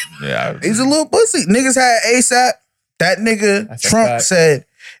 yeah, He's a little pussy. Niggas had ASAP. That nigga That's a Trump fact. said,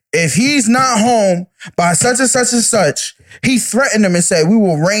 if he's not home by such and such and such, he threatened him and said, we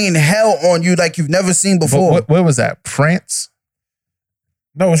will rain hell on you like you've never seen before. where was that? France?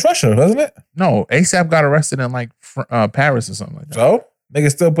 No, it's Russia, wasn't it? No, ASAP got arrested in like Paris or something like that. So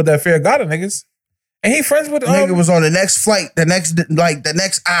niggas still put that fear of God in niggas. And he friends with Nigga was on the next flight, the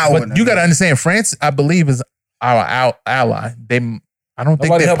next hour. But you got to understand, France, I believe, is our ally. I don't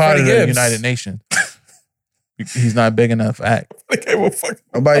think Nobody they're helped part of Freddie the Gibbs. United Nations. He's not big enough to act.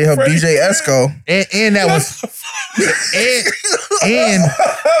 Nobody helped DJ Esco. And that was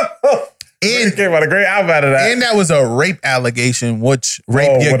and came out a great album out of that. and that was a rape allegation, which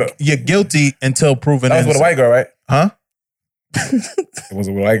rape you're guilty until proven That was with a white girl, right? Huh? It was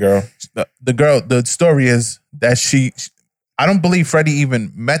a white girl. The girl, the story is that I don't believe Freddie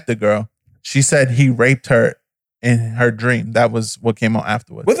even met the girl. She said he raped her in her dream. That was what came out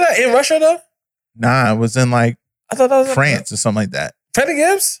afterwards. Was that in Russia though? Nah, it was in like I thought that was France or something like that. Freddie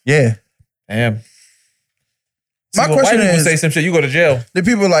Gibbs? Yeah. Damn. My See, when question white people is, say some shit, you go to jail. the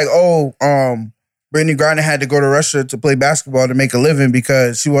people like, Brittany Griner had to go to Russia to play basketball to make a living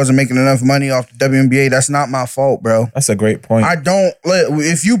because she wasn't making enough money off the WNBA. That's not my fault, bro. That's a great point.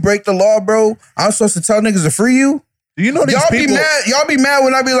 If you break the law, bro, I'm supposed to tell niggas to free you. Do you know these people? Y'all be mad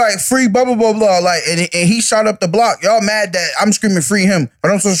when I be like, free blah, blah, blah, blah. Like, and he shot up the block. Y'all mad that I'm screaming free him,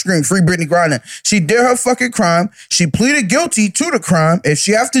 but I'm supposed to scream free Brittany Griner. She did her fucking crime. She pleaded guilty to the crime. If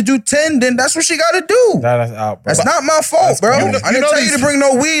she have to do 10, then that's what she got to do. That's out, bro. That's not my fault, bro. crazy. I didn't tell you to bring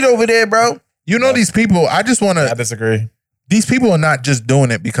no weed over there, bro. You know these people. I just want I to. disagree. These people are not just doing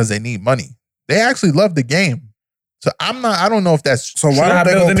it because they need money. They actually love the game. So I don't know if that's So why not don't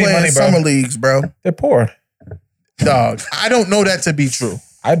they build go any play money, in bro. summer leagues, bro? They're poor. dog. I don't know that to be true.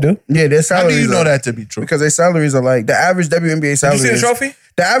 I do. Yeah, their How salaries. do you know are- that to be true? Because their salaries are like the average WNBA Did you salary. see the is- trophy?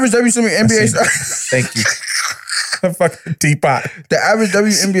 The average WNBA Thank you. Fucking teapot. the average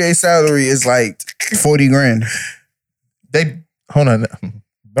WNBA salary is like 40 grand. They hold on.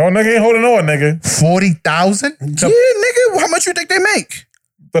 No, nigga ain't holding on, nigga. 40,000? Yeah, nigga. How much you think they make?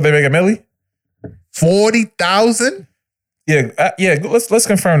 But they make a milli? 40,000? Yeah, let's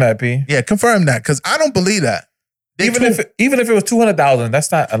confirm that, P. Yeah, confirm that because I don't believe that. Even if it was 200,000,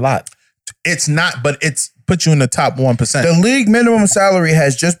 that's not a lot. It's not, but it's put you in the top 1%. The league minimum salary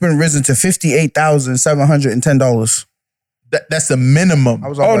has just been risen to $58,710. That's the minimum. I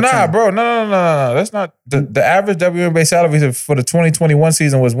was Oh off by nah, 10. bro, no. That's not the average WNBA salary for the 2021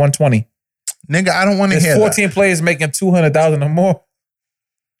 season was 120. Nigga, I don't want to There's hear 14 players making 200,000 or more.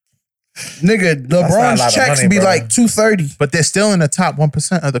 Nigga, not a lot LeBron's of checks money, be bro. like 230. that. But they're still in the top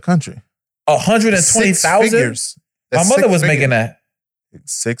 1% of the country. 120,000. 6 figures. My That's mother 6 was figures. making that.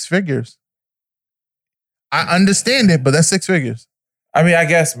 6 figures. I understand it, but that's 6 figures. I mean, I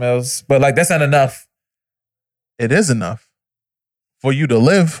guess, Mills, but like that's not enough. It is enough for you to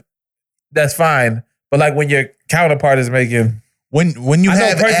live. That's fine, but like when your counterpart is making, When you I know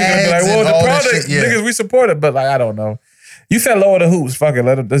have personally gonna be like, ads well, and the all that product, shit, yeah. niggas, we support it, but like I don't know. You said lower the hoops. Fuck it,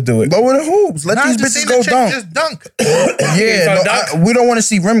 let's do it. Lower the hoops. Let Nah, these just bitches seen go the chick dunk. Just dunk. Yeah, trying no, to dunk? we don't want to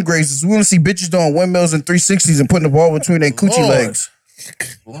see rim grazers. We want to see bitches doing windmills and 360s and putting the ball between their coochie Lord. legs.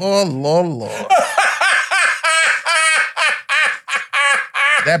 Lord.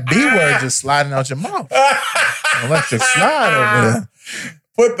 That B word just sliding out your mouth. Electric slide over there.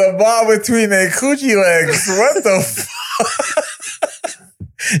 Put the ball between their coochie legs. What the fuck?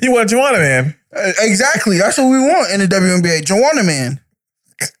 You want Joanna, man? Exactly. That's what we want in the WNBA. Joanna man.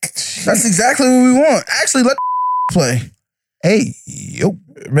 That's exactly what we want. Actually, let play. Hey, yo.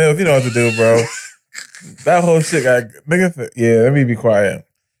 Mills, you know what to do, bro. That whole shit got nigga. Yeah, let me be quiet.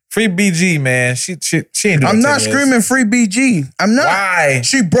 Free BG, man. She ain't doing I'm not 10 years. screaming free BG. I'm not. Why?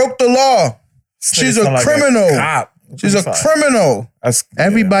 She broke the law. She's a criminal. She's a criminal.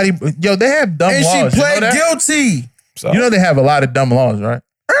 Everybody, yo, they have dumb and laws. And she pled you know guilty. So. You know they have a lot of dumb laws, right?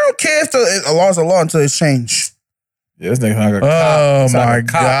 I don't care if a law's a law until it's changed. Yeah, this nigga like a cop. Oh my like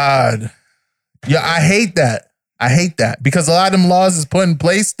God. Yeah, I hate that. Because a lot of them laws is put in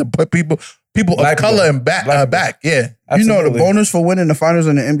place to put people of color in back. Yeah. Absolutely. You know the bonus for winning the finals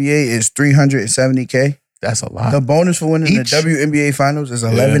in the NBA is $370K. That's a lot. The bonus for winning the WNBA finals is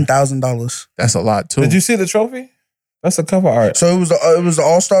 $11,000. That's a lot too. Did you see the trophy? That's the cover art. So it was the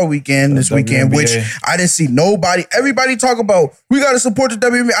All-Star weekend this weekend, which I didn't see nobody. Everybody talk about we got to support the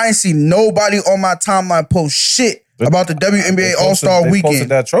WNBA. I didn't see nobody on my timeline post shit about the WNBA All-Star weekend. Posted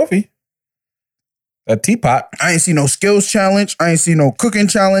that trophy. That teapot. I ain't see no skills challenge. I ain't see no cooking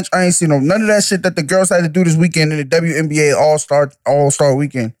challenge. I ain't see none of that shit that the girls had to do this weekend in the WNBA All-Star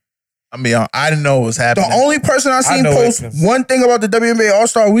weekend. I mean, I didn't know what was happening. The only person I seen post one thing about the WNBA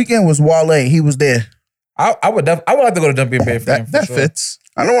All-Star weekend was Wale. He was there. I would like to go to WNBA for that fits.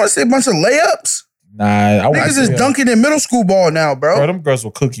 I don't want to see a bunch of layups. Nah, niggas is dunking in middle school ball now, bro. Bro, them girls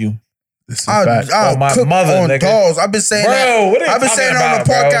will cook you. I'll my cook mother, on nigga. dolls. I've been saying that. I've been saying it on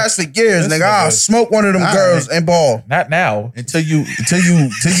the podcast for years, nigga. I'll smoke one of them girls and ball. Not now. Until you Soon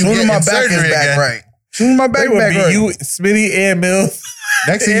as my back is back right. Soon as my back back right. You, Smitty, and Mills.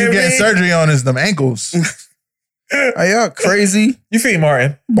 Next thing you getting surgery on is them ankles. Are y'all crazy? You feel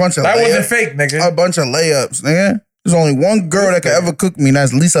Martin? Bunch of that layups. Wasn't fake, nigga. A bunch of layups, nigga. There's only one girl that could ever cook me, and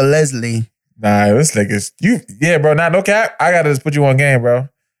that's Lisa Leslie. Nah, this nigga's yeah, bro. Nah, no cap. I gotta just put you on game, bro.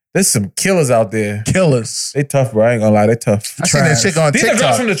 There's some killers out there. Killers. They tough, bro. I ain't gonna lie, they tough. I seen that chick on TikTok. These are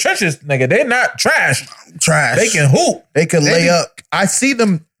girls from the trenches, nigga. They not trash. Trash. They can hoop. They can lay up. I see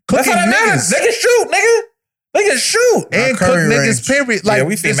them cooking That's how that niggas. They can shoot, nigga. They can shoot. And cook niggas, period. Like,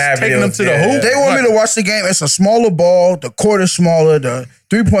 we see just mad taking videos, them to the hoop. They want me to watch the game. It's a smaller ball. The court is smaller. The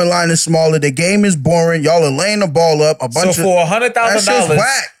 3-point line is smaller. The game is boring. Y'all are laying the ball up. So for $100,000,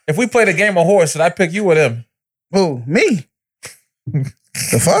 if we played a game of horse, should I pick you or them? Who? Me.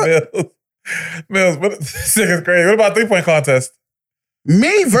 The fuck? Mills, this nigga's crazy. What about 3-point contest?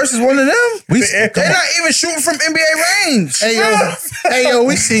 Me versus one of them? They're not even shooting from NBA range. Hey yo,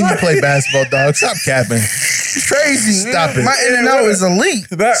 we seen you play basketball, dog. Stop capping. It's crazy. Stop it. My in and out is elite.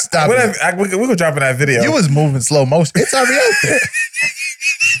 Stop it. We could drop in that video. You was moving slow motion. It's already out there.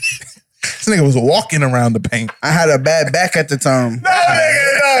 This nigga was walking around the paint. I had a bad back at the time. No,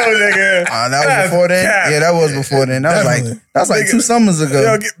 nigga. That was before then? Yeah, that was before then. That was like 2 summers ago.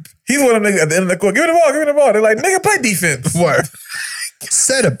 Yo, he's one of them niggas at the end of the court. Give me the ball. They're like, nigga, play defense. What?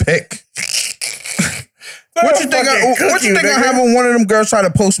 Set a pick. What you think I have when one of them girls try to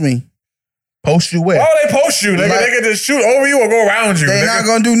post me? Post you where? Why would they post you, nigga? They can just shoot over you or go around you. They're not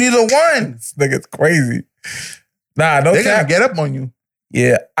gonna do neither one. This nigga's crazy. Nah, no They're cap. gonna get up on you.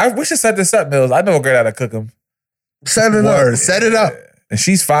 Yeah, we should set this up, Mills. I know a girl how to cook them. Set it up. Set it up. And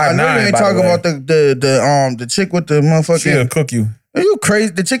she's 5'9". I know you ain't talking about the chick with the motherfucking. She'll cook you. Are you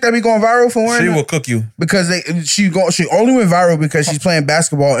crazy? The chick that be going viral for wearing She that? will cook you. Because she only went viral because she's playing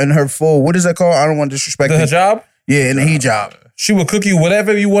basketball in her full, what is that called? I don't want to disrespect The her. hijab? Yeah, in the hijab. She will cook you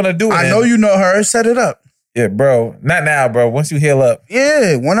whatever you want to do. I know you know her. Set it up. Yeah, bro. Not now, bro. Once you heal up.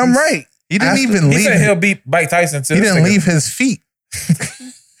 Yeah, when I'm right. He didn't even leave. He said he'll beat Mike Tyson too. He didn't leave his feet.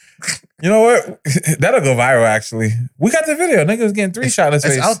 You know what? That'll go viral, actually. We got the video. Niggas getting 3 shots in his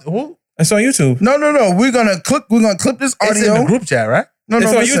face. It's on YouTube. No. We're gonna clip this audio. It's in the group chat, right? No, it's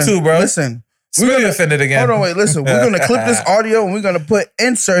on listen, YouTube, bro. Listen. We're gonna offended again. Hold on, wait, listen. We're gonna clip this audio and we're gonna put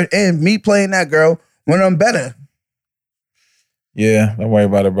insert in me playing that girl when I'm better. Yeah, don't worry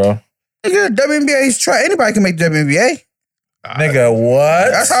about it, bro. Nigga, WNBA's try. Anybody can make the WNBA. Nigga,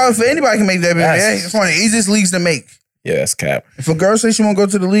 what? That's how anybody can make the WNBA. It's one of the easiest leagues to make. Yeah, that's cap. If a girl says she won't go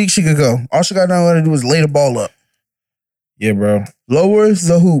to the league, she could go. All she got to do is lay the ball up. Yeah, bro. Lower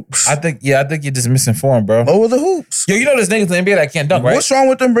the hoops. I think you're just misinformed, bro. Lower the hoops. Yo, you know there's niggas in the NBA that can't dunk, right? What's wrong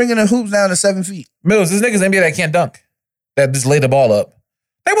with them bringing the hoops down to 7 feet? Mills, there's niggas in the NBA that can't dunk. That just lay the ball up.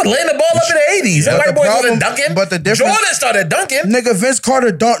 They was laying the ball up in the 80s. But White the boys problem- wasn't dunking. but the difference- Jordan started dunking. Nigga, Vince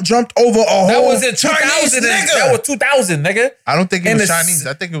Carter jumped over a whole That was in Chinese 2000. nigga. That was 2000, nigga. I don't think it In was the Chinese.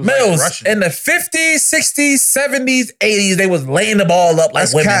 I think it was Mills, like Russian. in the 50s, 60s, 70s, 80s, they was laying the ball up like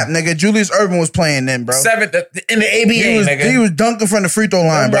That's women. cap, nigga. Julius Erving was playing then, bro. In the ABA, nigga. He was dunking from the free throw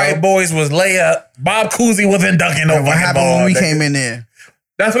line, Them bro. white boys was layup. Bob Cousy wasn't dunking no And what fucking happened ball. when we nigga. came in there?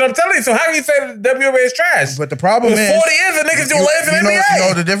 That's what I'm telling you. So how can you say that the WNBA is trash? But the problem It was is 40 years and niggas doing layups in the you NBA. know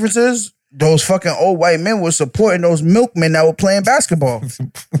what the difference is? Those fucking old white men were supporting those milkmen that were playing basketball.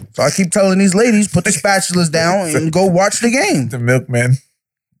 So I keep telling these ladies, put the spatulas down and go watch the game. The milkman.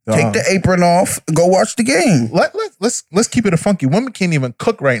 Take the apron off and go watch the game. Let's keep it a funky. Women can't even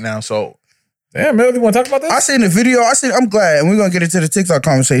cook right now, so Damn, Mel, you want to talk about this? I seen the video. I'm glad, and we're gonna get into the TikTok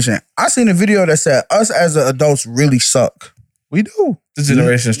conversation. I seen a video that said us as adults really suck. We do. This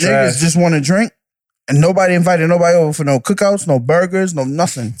generation's trash. Niggas just want to drink, and nobody invited nobody over for no cookouts, no burgers, no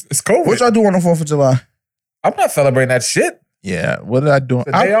nothing. It's COVID. What y'all do on the 4th of July? I'm not celebrating that shit. Yeah. What did I do?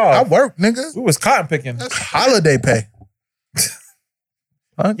 The day off. I work, nigga. We was cotton picking. That's holiday pay.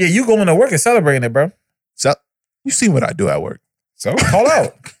 Yeah, you going to work and celebrating it, bro. So you see what I do at work. So call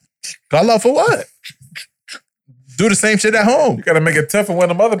out. Call out for what? Do the same shit at home. You got to make it tough for when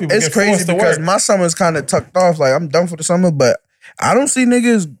them other people It's get crazy forced to because work. my summer's kind of tucked off. Like I'm done for the summer, but I don't see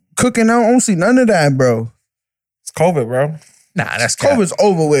niggas cooking out. I don't see none of that, bro. It's COVID, bro. Nah, that's cap. COVID's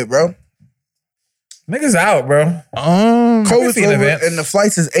over with, bro. Niggas out, bro. COVID's seen over, events. and the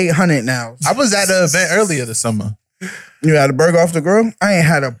flights is 800 now. I was at an event earlier this summer. You had a burger off the grill? I ain't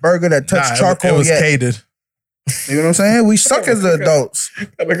had a burger that touched charcoal it was yet. catered. You know what I'm saying? We suck as the adults.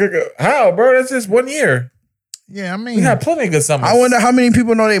 How, bro? That's just 1 year. Yeah, I mean, We had plenty of good summers. I wonder how many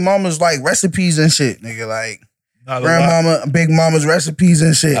people know their mamas like recipes and shit, nigga. Like grandmama, big mama's recipes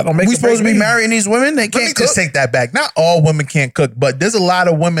and shit. That don't make We or supposed to break be me. marrying these women? They Let me can't cook. just take that back. Not all women can't cook, but there's a lot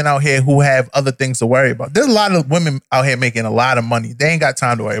of women out here who have other things to worry about. There's a lot of women out here making a lot of money. They ain't got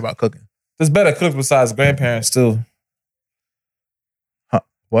time to worry about cooking. There's better cooks besides grandparents, too. Huh?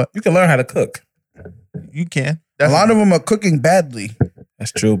 What? You can learn how to cook. You can. A lot of them are cooking badly.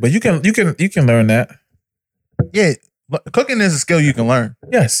 That's true. But you can learn that. Yeah, cooking is a skill you can learn,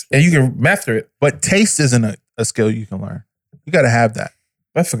 Yes. And you can master it. but taste isn't a skill you can learn. You got to have that.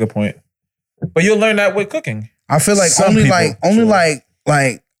 That's a good point. But you'll learn that with cooking. I feel like Some only people,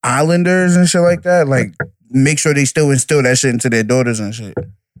 like islanders and shit like that. Like make sure they still instill that shit into their daughters and shit,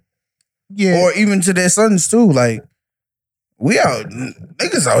 Yeah. or even to their sons too. Like we out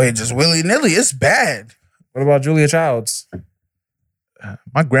niggas out here just willy nilly. It's bad. What about Julia Childs?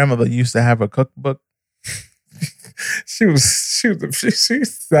 My grandmother used to have a cookbook.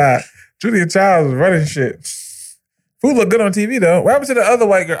 Julia Childs was running shit. Food look good on TV though. What happened to the other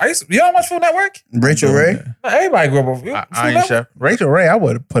white girl? You don't watch Food Network? Rachel Ray. No, everybody grew up on Food Iron Network. Chef. Rachel Ray, I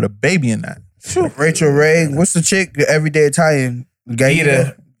would have put a baby in that. Rachel Ray. What's the chick? The everyday Italian.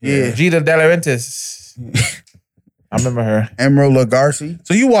 Gita. Yeah. Gita De Laurentiis. I remember her. Emerald Lagasse.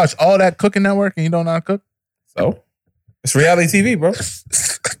 So you watch all that Cooking Network and you don't know how to cook? So it's reality TV, bro.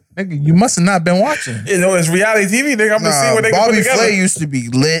 Nigga, you must have not been watching. You know, it's reality TV, nigga. I'm gonna see what they can put Bobby together. Flay used to be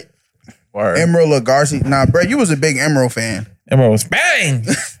lit. Word. Emerald Lagasse. Nah, bro, you was a big Emerald fan. Emerald was bang.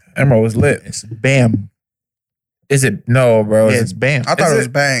 Emerald was lit. It's Bam. Is it? No, bro. Yeah, Is it's Bam. I thought Is it was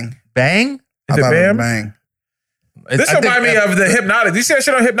it- Bang. Bang? I Is it thought it Bam? was Bang. This I think remind me of the Hypnotic. Do you see that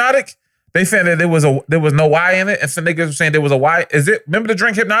shit on Hypnotic? They said that there was no Y in it, and some niggas were saying there was a Y. Is it? Remember the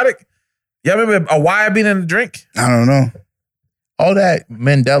drink Hypnotic? Y'all remember a Y being in the drink? I don't know. all that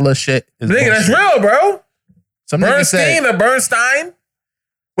Mandela shit is Nigga, that's bullshit. real, bro. Some nigga said, Bernstein or Bernstein?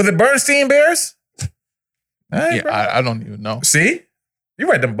 Was it Bernstein Bears? Hey, yeah, bro. I don't even know. See? You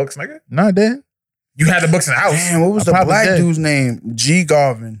read them books, nigga. No, I didn't. You had the books in the house. Damn, what was I the probably black did. dude's name? G.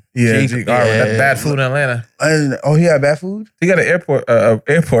 Garvin. Yeah, G- Garvin. yeah. That bad food in Atlanta. Oh, he had bad food? He got an airport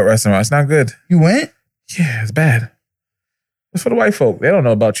restaurant. It's not good. You went? Yeah, it's bad. It's for the white folk. They don't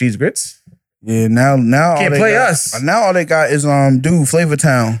know about cheese grits. Yeah, now all Can't they play got, us. Now all they got is dude, Flavor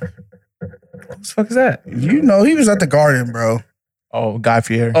Town. What the fuck is that? You know, he was at the Garden, bro. Oh, Guy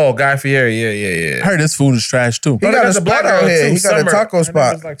Fieri. Oh, Guy Fieri. Yeah. I heard his food is trash too. He got a spot out here. He got a taco It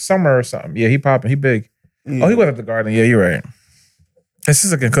spot. was like Summer or something. Yeah, he popping. He big. Yeah. Oh, he went up the garden. Yeah, you're right. His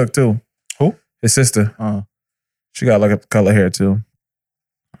sister can cook too. Who? His sister. She got like a color hair too.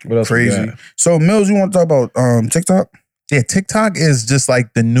 What else? we Crazy. got? So Mills, you want to talk about TikTok? Yeah, TikTok is just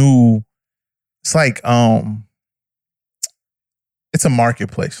like the new. It's like it's a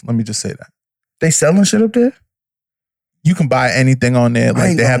marketplace. Let me just say that. They selling shit up there? You can buy anything on there. I Like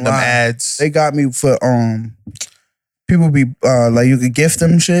ain't they have gonna them lie. ads. They got me for people be like you could gift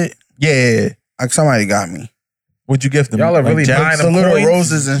them shit. yeah. Like somebody got me. Would you gift them? Y'all are Like really gems? buying The them little coins?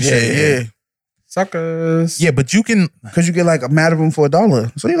 roses and shit. Yeah. Yeah. Suckers. Yeah, but you can. Because you get like a mat of them for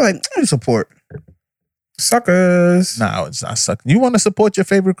 $1. So you're like, support. Suckers. No, it's not sucking. You want to support your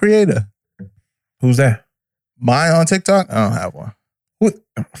favorite creator? Who's that? Mine on TikTok? I don't have one. Who?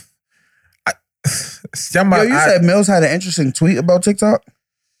 Yo, you said Mills had an interesting tweet about TikTok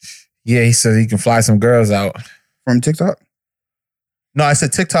Yeah, he said he can fly some girls out. from TikTok. No, I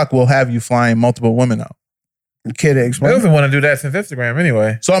said TikTok will have you flying multiple women out. Kid, They explain. don't even want to do that since Instagram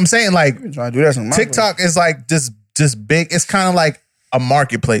anyway. So I'm saying like I'm trying to do that. on my TikTok is like just big. It's kind of like a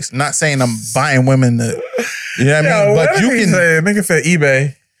marketplace. Not saying I'm buying women to, you know what I mean? But you can, Nigga said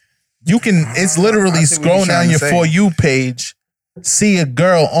eBay. it's literally I see what you're scrolling down trying to your say. For You page see a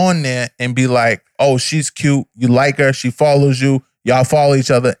girl on there and be like, oh, she's cute. You like her. She follows you. Y'all follow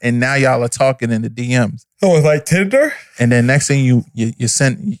each other. And now y'all are talking in the DMs. Oh, it's like Tinder? And then next thing you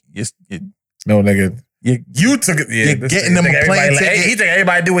send, No, nigga. You took it. Yeah, you're getting them a plane ticket. He think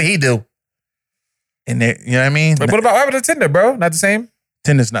everybody do what he do. And they, you know what I mean? But what happened to Tinder, bro? Not the same?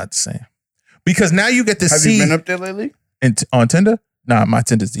 Tinder's not the same. Because now you get to Have see. you been up there lately? On Tinder? Nah, my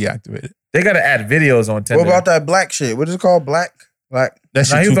Tinder's deactivated. They got to add videos on Tinder. What about that black shit? What is it called? Black? That Nah,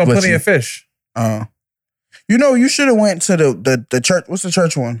 shit he too was on Plenty glitchy. of Fish. You know, you should have went to the church. What's the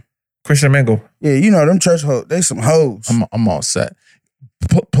church one? Christian Mingle. Yeah, you know them church hoes. They some hoes. I'm all set.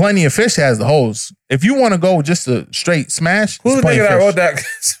 Plenty of Fish has the hoes. If you want to go just a straight smash, Who's it's the Plenty nigga of that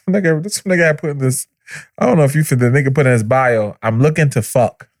Fish. wrote that? This nigga I put in this. I don't know if you fit the nigga put in his bio. I'm looking to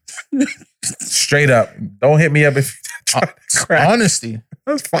fuck. Straight up. Don't hit me up if you try to crack. Honesty.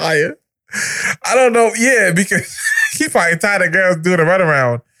 That's fire. I don't know. Yeah, because he probably tired of girls doing a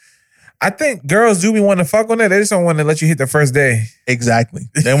runaround. I think girls do be wanting to fuck on it. They just don't want to let you hit the first day. Exactly.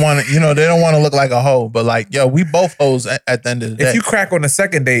 They want to, they don't want to look like a hoe, but like, yo, we both hoes at the end of the day. If you crack on the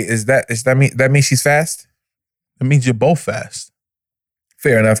second date, that mean she's fast? It means you're both fast.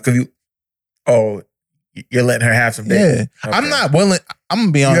 Fair enough, because you're letting her have some dates. Yeah. Okay. I'm not willing. I'm going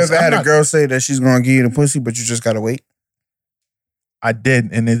to be You honest. ever had a girl say that she's gonna give you the pussy, but you just gotta wait? I did,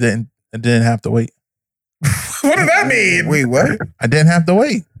 and it didn't have to wait. What does that mean? Wait, what? I didn't have to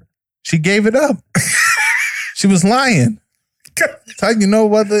wait. She gave it up. She was lying. How you know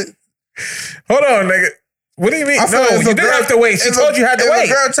whether? Hold on, nigga. What do you mean? I feel No, like if you a didn't girl- have to wait. She if told you had to if wait.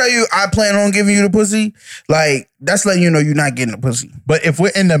 a girl tell you I plan on giving you the pussy, like that's letting you know you're not getting the pussy. But if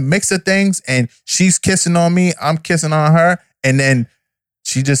we're in the mix of things and she's kissing on me, I'm kissing on her, and then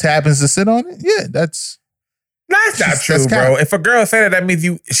she just happens to sit on it, yeah, that's That's not That's true, cap. bro. If a girl say that means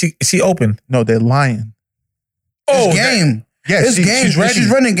she open. no, they're lying. It's game. Yeah, It's game. she's ready. She's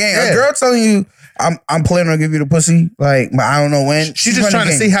running game. Yeah. A girl telling you I'm planning on giving you the pussy, like, but I don't know when. She's just trying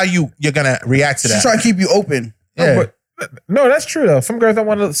to see how you're gonna react to She's that. trying to keep you open. Yeah. No, but no, that's true though. Some girls don't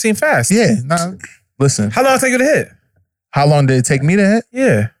want to seem fast. Yeah, nah. Listen, How long it take you to hit? how long did it take me to hit?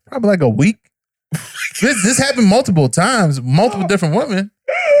 Yeah. Probably like a week. This happened multiple times, multiple different women.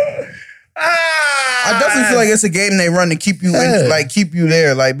 I definitely feel like it's a game they run to keep you Yeah. in, like keep you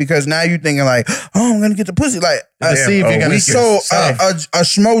there, like because now you're thinking like, oh, I'm gonna get the pussy, like. To see if you're gonna get So some. a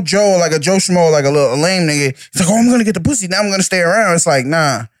schmo Joe, like a Joe Schmo, like a lame nigga, he's like, oh, I'm gonna get the pussy. Now I'm gonna stay around. It's like,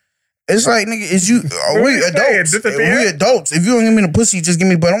 nah. It's like, nigga, is you? Are we you saying? adults? Disappear? We adults. If you don't give me the pussy, just give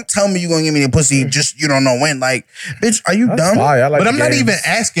me. But don't tell me you gonna give me the pussy. Just you don't know when. Like, bitch, are you dumb? Fire. I like But the I'm not game. even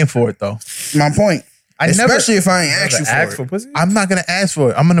asking for it though. My point. I never. Especially if I ain't asked you Ask for for it. pussy. I'm not gonna ask for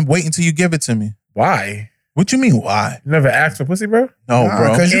it. I'm gonna wait until you give it to me. Why? What you mean? Why? You never asked for pussy, bro? No, Nah,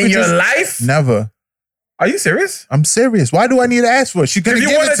 bro. 'cause you In could your just- life? Never. Are you serious? I'm serious. Why do I need to ask for it? She's gonna If you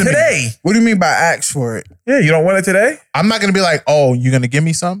give want it it to me. today. What do you mean by ask for it? Yeah, you don't want it today? I'm not gonna be like, oh, you gonna give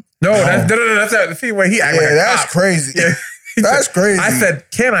me some? No, that's the way he act like Yeah, a that's cop. crazy. Yeah. That's crazy. I said,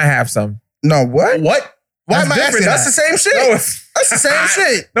 can I have some? No, what? What? Why That's am I different. asking That's that? the same shit. No, it's That's the same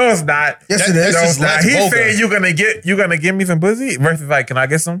shit. No, it's not. Yes, That- it is. that's just Nah, less he's vulgar. saying you gonna give me some pussy versus like, can I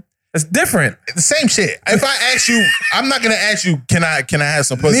get some? It's different. The same shit. If I ask you, I'm not gonna ask you, can I have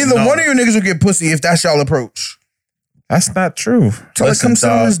some pussy? Neither No. one of you niggas will get pussy if that's y'all approach. That's not true. Tell her Listen, come sit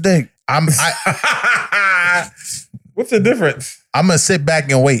on dog. his dick. What's the difference? I'm gonna sit back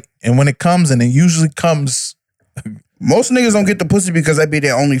and wait. And when it comes, and it usually comes, Most niggas don't get the pussy because that be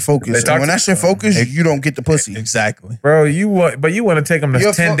their only focus. They talk And when to- that's your focus, you don't get the pussy. exactly. Bro, you want to take them to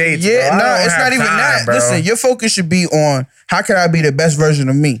Your 10 fo- dates. Yeah, bro. I no, don't it's have not even time, that. bro. Listen, your focus should be on how can I be the best version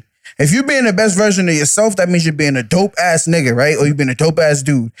of me. If you being the best version of yourself, that means you're being a dope ass nigga, right? Or you being a dope ass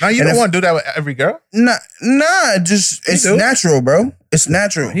dude. Now you And don't if- want to do that with every girl. Nah, just it's do. natural, bro. It's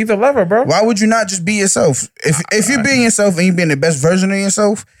natural. He's a lover, bro. Why would you not just be yourself? If you're being yourself and you're being the best version of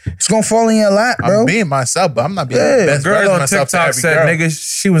yourself, it's gonna fall in your lap, bro. I'm being myself, but I'm not being Yeah. the best Girl version of on myself to TikTok every said, girl.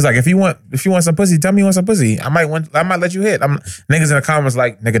 "Nigga, she was like, if you want some pussy, tell me you want some pussy. I might let you hit." Niggas in the comments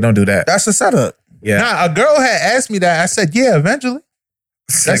like, "Nigga, don't do that." That's the setup. Yeah, Nah, a girl had asked me that. I said, yeah, eventually.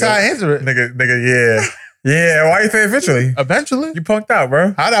 That's Nigga, how I answer it. nigga, yeah. Why you say eventually? Eventually. You punked out,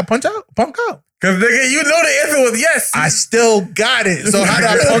 bro. How did I punch out? Punk out. Cause nigga, you know the answer was yes. I still got it. So how did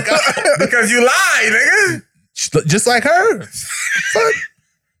I punk out? because you lied, nigga. Just like her. Fuck.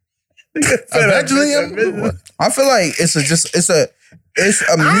 Eventually, I feel like it's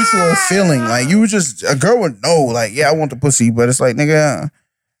a mutual feeling. Like you would just a girl would know, like, yeah, I want the pussy, but it's like, nigga,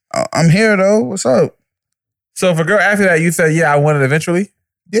 I'm here though. What's up? So if a girl after that, you said, "Yeah, I want it eventually."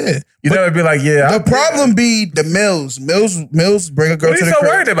 Yeah. You never be like, yeah. The problem be the Mills. Mills bring a girl What to are the you so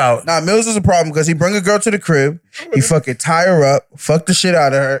crib. worried about? Nah, Mills is a problem because he bring a girl to the crib, he fucking tie her up, fuck the shit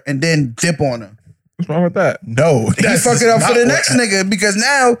out of her, and then dip on her. What's wrong with that? No. He fuck it up for the next nigga because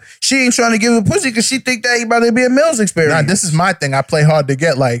now she ain't trying to give him pussy because she think that he about to be a Mills experience. Nah, this is my thing. I play hard to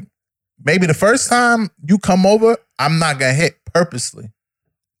get. Like, maybe the first time you come over, I'm not gonna hit purposely.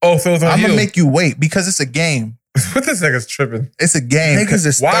 Oh, so it's on I'm you. gonna make you wait because it's a game. What this nigga's tripping? It's a game. Niggas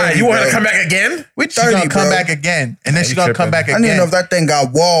is Why? 30, You want her bro. to come back again? We She's 30, gonna come bro. back again, and then Yeah, she's you gonna come tripping. back I didn't again. know if that thing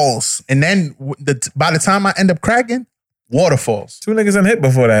got walls. And then by the time I end up cracking, waterfalls. 2 niggas in hit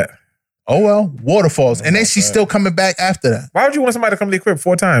before that. Oh well, waterfalls. And then she's still coming back after that. Why would you want somebody to come to the crib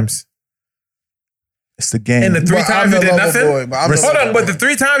 4 times? It's the game. And the 3 But times I'm you a did lover nothing? boy, but I'm a Hold lover on, but boy. the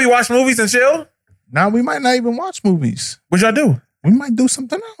 3 times you watch movies and chill? Now we might not even watch movies. What y'all do? We might do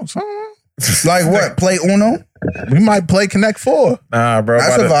something else. I don't know. Like what? Play Uno? We might play Connect 4. Nah, bro.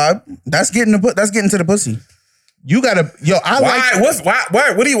 That's a about vibe. That's getting to the pussy. You gotta, yo, I Why?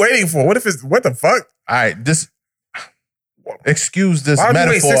 like. What are you waiting for? What if it's what the fuck? All right, excuse this Why would you wait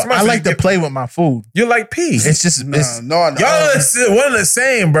metaphor. 6 months I to like to get- play with my food. You like pee. It's just, it's, No, Y'all are one and the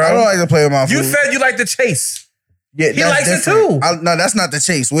same, bro. I don't like to play with my food. You said you like to chase. Yeah, He that's likes it different. too. No, that's not the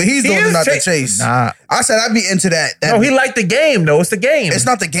chase. What he's He doing is is not the chase- chase. nah. I said I'd be into that. No, he liked the game, though. It's the game. It's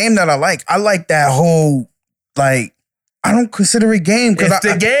not the game that I like. I like that whole, like, I don't consider it game. It's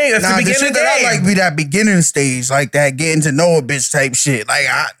the game. It's the beginning shit of the that game. I like be that beginning stage, like that getting to know a bitch type shit. Like,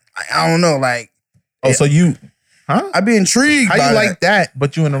 I don't know. Like, Oh, so you, huh? I be intrigued How by you that. like that,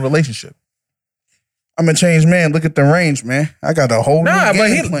 but you in a relationship? I'm a changed man. Look at the range, man. I got a whole Nah, new but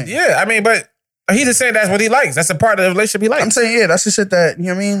game plan. but he just saying that's what he likes. That's a part of the relationship he likes. I'm saying, yeah, that's the shit that, you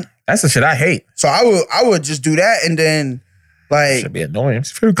know what I mean? That's the shit I hate. So I would just do that and then, like, Should be annoying.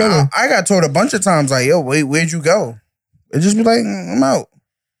 Should be I got told a bunch of times, like, yo, wait, where'd you go? It just be like, I'm out.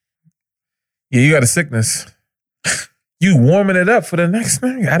 Yeah, you got a sickness. You warming it up for the next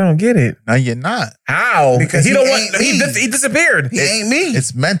nigga. I don't get it. No, you're not. How? Because he he don't ain't want. me. He disappeared. He ain't me.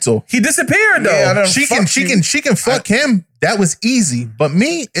 It's mental. He disappeared though. Yeah, I done She fucked you. can fuck him. That was easy. But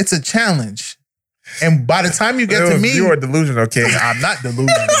me, it's a challenge. And by the time you get to me, you are delusional, King. I'm not delusional.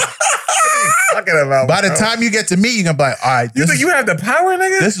 Talking about. By the bro. time you get to me, you're gonna be like, all right, you think you have the power,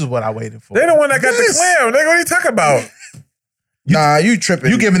 nigga? this is what I waited for. They the one that got Yes. the clam, nigga. What are you talking about? Nah, you tripping.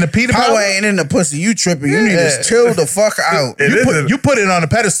 You giving the Peter power power? ain't in the pussy. You tripping. You need Yeah. to chill the fuck out. It is You put it on a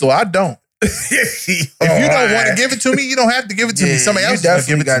pedestal. I don't. If If you don't want to give it to me, you don't have to give it to me. Somebody you else is gonna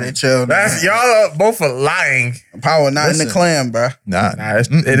definitely give it got to me. to chill. That's man. y'all are both are lying. Power not in Listen. the clan, bro. Nah, Nah,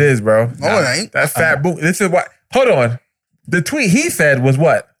 it is, bro. No, it ain't. That fat boot. This is what. Hold on. The tweet he said was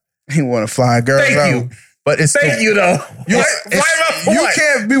what? He want to fly girls Thank out. you. but it's Thank you, though. You, What? it's- Fly up for you what?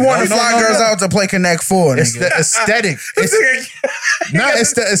 can't be wanting to No, fly no, girls no. out to play Connect 4, It's nigga. the aesthetic. This It's nigga- no,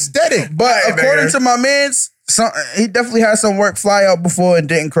 it's the aesthetic. But Hey, according nigga. to my mans, he definitely had some work fly out before and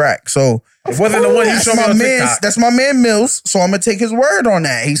didn't crack. So It wasn't the one you that's showed me my on man's. TikTok. That's my man Mills. So I'm gonna take his word on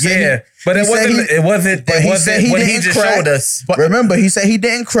that. He said, Yeah, but he it said wasn't. he- It wasn't. but It he wasn't said he what he didn't just crack. showed us. But- remember, he said he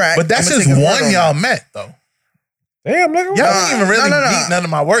didn't crack. But that's I'ma just take his word one on y'all that. met though. Damn, nigga. Y'all Nah, didn't even really no. meet none of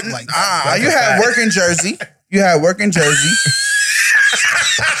my work like that. You had work in Jersey. You had work in Jersey.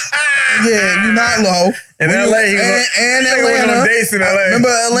 Yeah, you not low. In When LA, you- he was and nigga went on Atlanta. dates in LA. Remember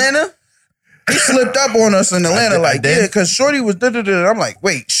Atlanta? He slipped up on us in Atlanta, I like, did. yeah, because Shorty was da-da-da. I'm like,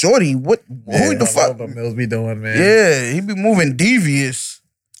 wait, Shorty, what? Who the fuck? What Mills be doing, man? Yeah, he be moving devious.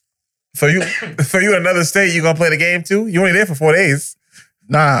 So you another state? You gonna play the game too? You only there for 4 days.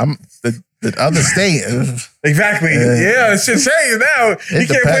 Nah, I'm the other state. Exactly. Yeah, it should change now. You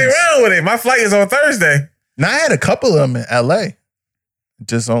can't play depends. around with it. My flight is on Thursday. Now I had a couple of them in LA.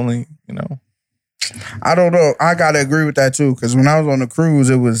 Just only, I don't know. I gotta agree with that too, because when I was on the cruise,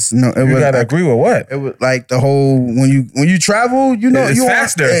 it was You gotta agree with what? It was like the whole when you travel, you know, It's you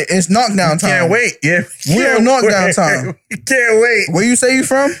faster. It's knockdown time. Can't wait. Yeah, We on knockdown time. We can't wait. Where you say you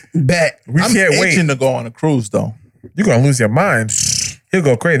from? Bet. We I'm can't itching wait. to go on a cruise though. You're gonna lose your mind. He'll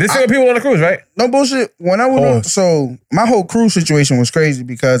go crazy. There's still people on the cruise, right? No bullshit. When I went on, so my whole cruise situation was crazy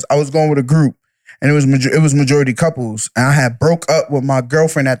because I was going with a group, and it was majority couples, and I had broke up with my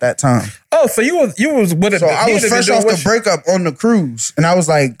girlfriend at that time. Oh, so you was with it. So I was fresh off the breakup on the cruise, and I was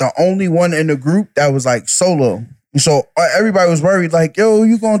like the only one in the group that was like solo. And so everybody was worried, like, "Yo,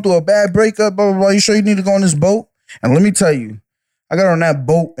 you going through a bad breakup? Blah blah blah. You sure you need to go on this boat?" And let me tell you, I got on that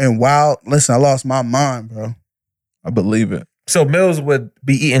boat and listen, I lost my mind, bro. I believe it. So Mills would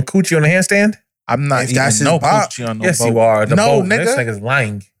be eating coochie on the handstand? I'm not If eating that's his no bop. coochie on no Yes, boat. you are. The no, boat. nigga. This nigga's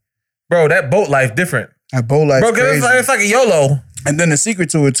lying. Bro, that boat life different. That boat life Bro, 'cause crazy. it's like a YOLO. And then the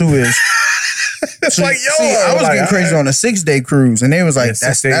secret to it too is It's like, yo, See, I was like, getting crazy on a 6-day cruise, and they was like, Yeah,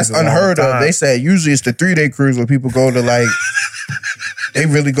 6 days that's is a long unheard of. time. They said usually it's the 3-day cruise where people go to like, they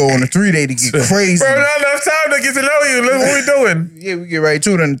really go on a 3-day to get crazy. Bro, not enough time to get to know you. Look what we doing. Yeah, we get right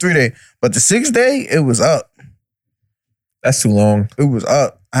to it on the 3-day. But the 6-day, it was up. That's too long. It was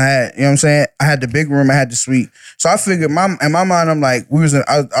up. I had, you know what I'm saying? I had the big room, I had the suite. So I figured in my mind, I'm like,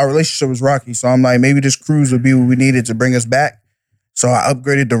 our relationship was rocky. So I'm like, maybe this cruise would be what we needed to bring us back. So I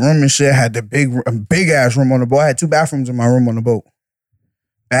upgraded the room and shit. I had the big ass room on the boat. I had 2 bathrooms in my room on the boat.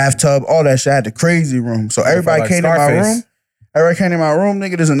 Bathtub, all that shit. I had the crazy room. So everybody came to my room. Everybody came in my room,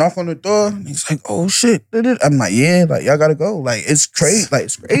 nigga. There's a knock on the door. And he's like, oh shit. I'm like, yeah, like y'all gotta go. Like it's crazy. Like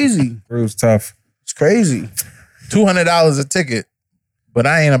it's crazy. Cruise tough. It's crazy. $200 a ticket. But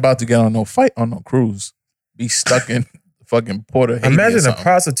I ain't about to get on no fight on no cruise. Be stuck in fucking Port of Haiti. Imagine a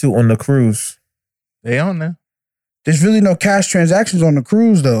prostitute on the cruise. They on there. There's really no cash transactions on the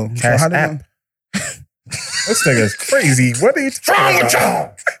cruise though. Cash so how app. This nigga's crazy. What are you talking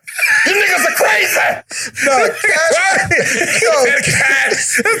about? You niggas are crazy. No,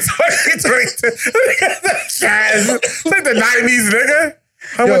 Cash. Cash. Like the 90s, nigga.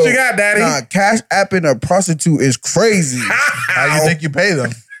 How much you got, daddy? Nah, cash apping a prostitute is crazy. How you think you pay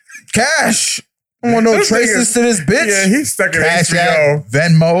them? Cash. I don't want no This traces nigga- to this bitch. Yeah, he's stuck in Cash HBO. App,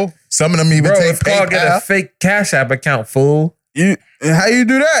 Venmo. Some of them even Bro, take it's called get a PayPal. fake Cash App account, fool. How you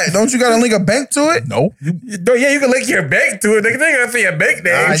do that? Don't you gotta link a bank to it? Nope. Yeah, you can link your bank to it. Nigga, they gonna see your bank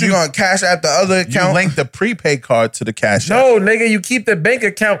name. Ain't you gonna cash app the other You account? link the prepaid card to the Cash App. No, nigga, you keep the bank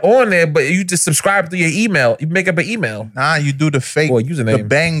account on there, but you just subscribe to your email. You make up an email. Nah, you do the fake, Or username. the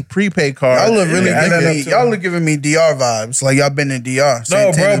Bang prepaid card. Y'all look really Yeah, giving that me. up too. Y'all look giving me DR vibes. Like y'all been in DR. No,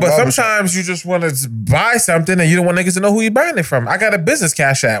 Santana's bro, but barbershop. sometimes you just want to buy something and you don't want niggas to know who you're buying it from. I got a business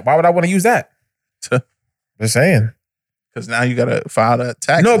Cash App. Why would I want to use that? Just saying. Because now you gotta file the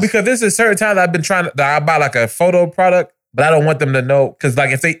tax. No, because there's a certain time that I've been trying to, that I buy like a photo product, but I don't want them to know. Because like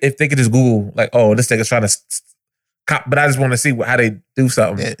if they could just Google like, oh, this nigga's trying to cop, but I just want to see how they do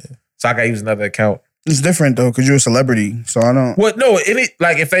something. Yeah. So I gotta use another account. It's different though, because you're a celebrity. So I don't. What? No,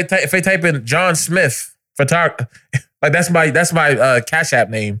 like if they type in John Smith photographer, like that's my Cash App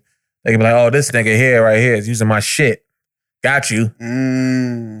name. They can be like, oh, this nigga here right here is using my shit. Got you.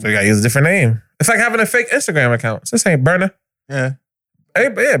 So you gotta use a different name. It's like having a fake Instagram account. This ain't burner. Yeah. Hey,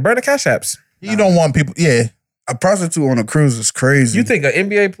 yeah, burner Cash Apps. You don't want people. Yeah. A prostitute on a cruise is crazy. You think an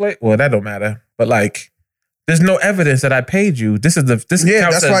NBA play? Well, that don't matter. But like, there's no evidence that I paid you. This Yeah, counts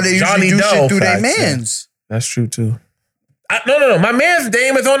that's as why they Johnny usually do Doe shit through their facts. mans. That's true too. No. My man's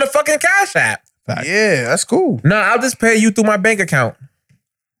name is on the fucking Cash App. Yeah, that's cool. No, I'll just pay you through my bank account.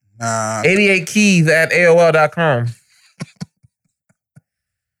 Nah, 88keys at AOL.com.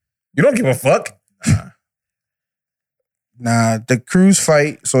 You don't give a fuck. nah. The cruise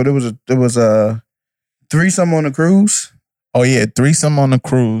fight. So there was a threesome on the cruise. Oh yeah, threesome on the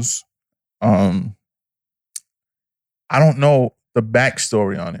cruise. I don't know the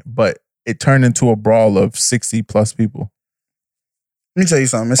backstory on it, but it turned into a brawl of 60 plus people. Let me tell you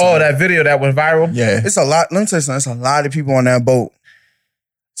something. It's Oh, that video that went viral? Yeah, It's a lot. Let me tell you something. It's a lot of people on that boat.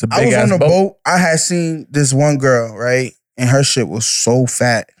 it's a I big was ass on the boat. boat. I had seen this one girl, right? And her shit was so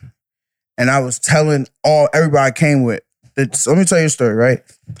fat. And I was telling everybody I came with. Let me tell you a story, right?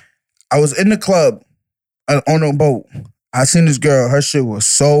 I was in the club on the boat. I seen this girl. Her shit was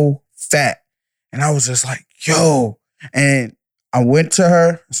so fat. And I was just like, yo. And I went to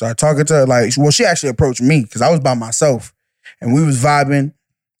her, started talking to her. Like, well, she actually approached me because I was by myself. And we was vibing.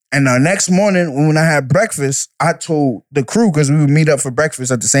 And the next morning, when I had breakfast, I told the crew, because we would meet up for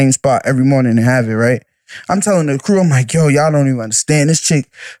breakfast at the same spot every morning and have it, right? I'm telling the crew, I'm like, yo, y'all don't even understand. This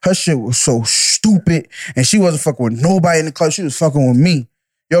chick, her shit was so stupid. And she wasn't fucking with nobody in the club. She was fucking with me.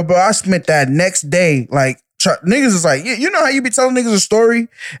 Yo, bro, I spent that next day, like, niggas is like, you know how you be telling niggas a story?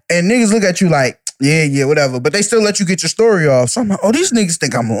 And niggas look at you like, yeah, whatever. But they still let you get your story off. So I'm like, oh, these niggas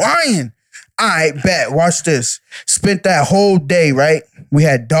think I'm lying. All right, bet. Watch this. Spent that whole day, right? We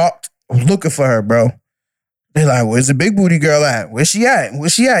had docked. I was looking for her, bro. They like, where's the big booty girl at? Where's she at?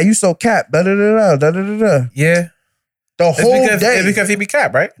 Where's she at? You so cap. Da-da-da-da. Yeah. The whole day. It's because he be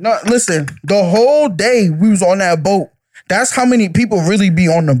cap, right? No, listen. The whole day we was on that boat. That's how many people really be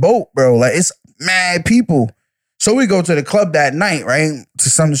on the boat, bro. Like, it's mad people. So we go to the club that night, right? To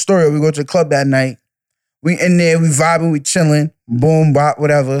sum the story, we go to the club that night. We in there, we vibing, we chilling. Boom, bop,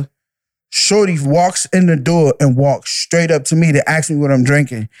 whatever. Shorty walks in the door and walks straight up to me to ask me what I'm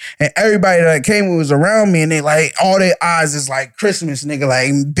drinking. And everybody that came with was around me and they like, all their eyes is like Christmas, nigga,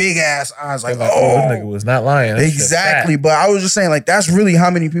 like big ass eyes. Like, This oh. nigga was not lying. That shit Exactly. fat. But I was just saying, like, that's really how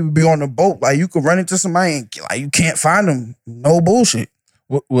many people be on the boat. Like, you could run into somebody and like you can't find them. No bullshit.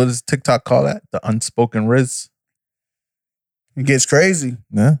 What does TikTok call that? The unspoken riz? It gets crazy.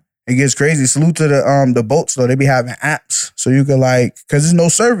 Yeah. It gets crazy. Salute to the boats though. They be having apps. So you could like, cause there's no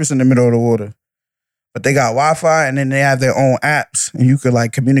service in the middle of the water. But they got Wi-Fi and then they have their own apps and you could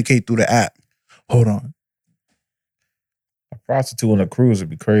like communicate through the app. Hold on. A prostitute on a cruise would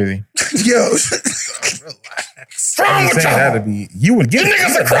be crazy. Yo. Relax. I'm saying that'd be, you would get it.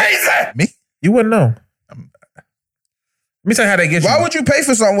 Niggas are crazy. Me? You wouldn't know. Let me tell you how they get you. Why would you pay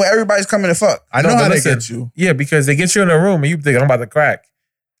for something where everybody's coming to fuck? I know No, how but they listen, get you. Yeah, because they get you in a room and you think I'm about to crack.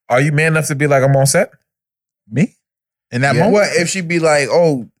 Are you man enough to be like, I'm on set? Me? In that Yeah. moment? What if she be like,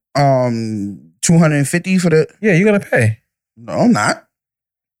 oh, 250 for the? Yeah, you're gonna pay. No, I'm not.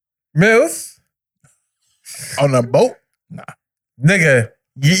 Mills? On a boat? Nigga,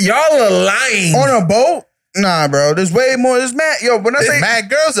 y'all are lying. On a boat? Nah, bro. There's way more. There's mad. Yo, when I There's say mad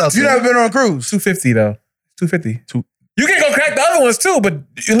girls out you there. never been on a cruise, 250 though. 250. You can go crack the other ones too, but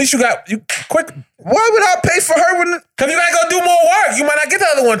at least you quick. why would I pay for her when? Cause you gotta go do more work. You might not get the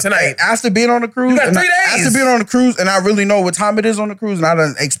other one tonight. After being on the cruise, You got and 3 days. After being on the cruise, and I really know what time it is on the cruise, and I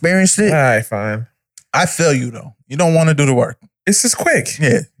done experienced it. All right, fine. I feel you though. You don't want to do the work. It's just quick.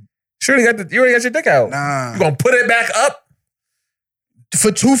 Yeah. You already got your dick out. Nah, You gonna put it back up?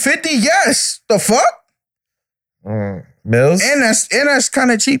 for 250, yes. The fuck? Mills? And that's kind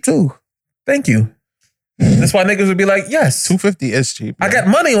of cheap too. Thank you. That's why niggas would be like, yes. 250 is cheap. I got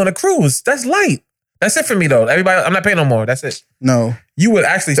money on a cruise. That's light. That's it for me though. Everybody, I'm not paying no more. That's it. No, You would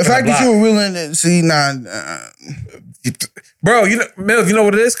actually the spend fact a that lot. you were willing to see, Bro, you know, Mills, you know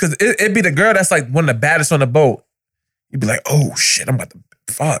what it is? Because it'd be the girl that's like one of the baddest on the boat. You'd be like, oh shit, I'm about to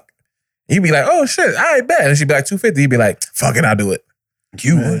fuck. He'd be like, oh shit, I bet. And she'd be like, 250. He'd be like, fuck it, I'll do it.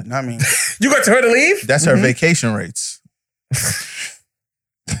 you would. Not me. You got to her to leave? That's her vacation rates.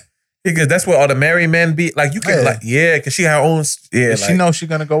 Because that's where all the married men be. Like, you can, because she had her own, And she knows she's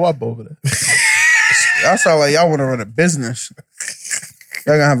gonna go up over there. Y'all sound like y'all want to run a business.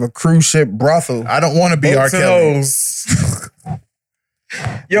 Y'all gonna have a cruise ship brothel. I don't want to be R. Boats and Kelly. hoes.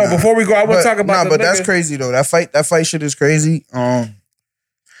 Yo, before we go, I want to talk about but that's crazy though. That fight shit is crazy.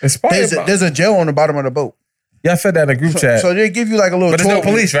 There's a jail on the bottom of the boat. Y'all said that in a group chat. So they give you like a little But there's tour. no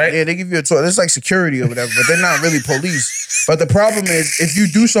police, right? Yeah, they give you a tour. It's like security or whatever, but they're not really police. But the problem is, if you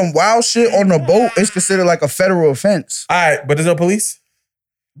do some wild shit on the boat, it's considered like a federal offense. All right, but there's no police?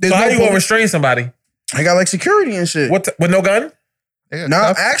 There's So how no you gonna police. restrain somebody? I got like security and shit. With no gun?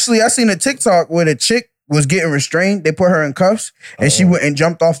 No, actually, I seen a TikTok where the chick was getting restrained. They put her in cuffs, and she went and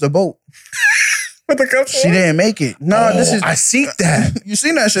jumped off the boat. With the cuffs? She didn't make it. No, this is. I see that. You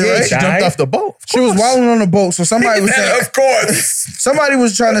seen that shit, Yeah, right? she jumped off the boat. She was wilding on the boat, so somebody was saying, Of course. somebody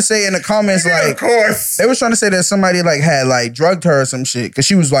was trying to say in the comments Of like course. they was trying to say that somebody like had like drugged her or some shit because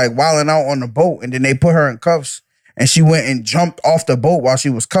she was like wilding out on the boat, and then they put her in cuffs, and she went and jumped off the boat while she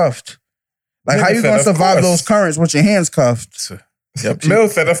was cuffed. Like, how you Nigga said, gonna "Of survive course." those currents with your hands cuffed? Yep. Mill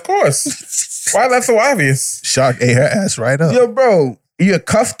said, of course. Why that's so obvious? Shark ate her ass right up. Yo, bro, you're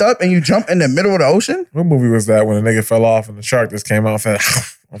cuffed up and you jump in the middle of the ocean? What movie was that when a nigga fell off and the shark just came out and fell?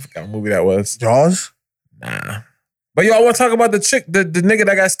 I forgot what movie that was. Jaws? Nah. But yo, I want to talk about the chick, the nigga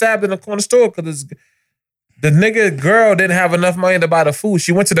that got stabbed in the corner store because the nigga girl didn't have enough money to buy the food.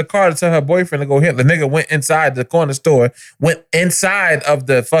 She went to the car to tell her boyfriend to go hit. The nigga went inside the corner store, went inside of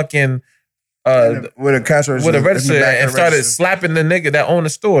the fucking With a cash register. with a in the register back of and the started register. slapping the nigga that owned the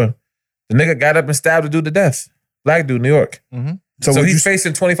store. The nigga got up and stabbed the dude to death. Black dude, New York. So, So would, he's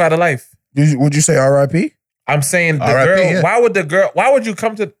facing 25 to life. would you say RIP? I'm saying the RIP, girl. yeah. Why would you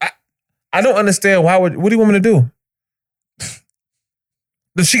come to? I don't understand. What do you want me to do?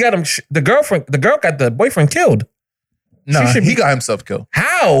 She got him. The girl got the boyfriend killed. No, She should he be- got himself killed.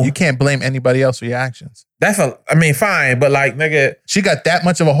 How? You can't blame anybody else for your actions. Fine, but like, nigga, She got that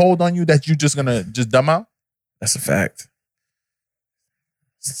much of a hold on you that you just gonna just dumb out? that's a fact.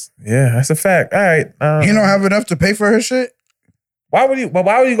 Yeah, that's a fact. All right. You don't have enough to pay for her shit? Why would you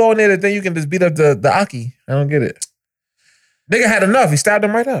go in there to think you can just beat up the Aki? I don't get it. Nigga had enough. He stabbed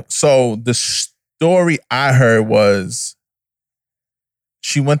him right up. So the story I heard was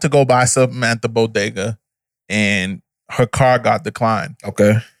she went to go buy something at the bodega and her car got declined.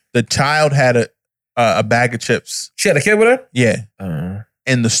 Okay. The child had a bag of chips. She had a kid with her? Yeah.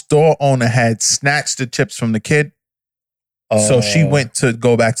 And the store owner had snatched the chips from the kid. So she went to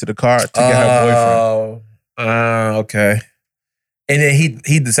go back to the car to get her boyfriend. Okay. And then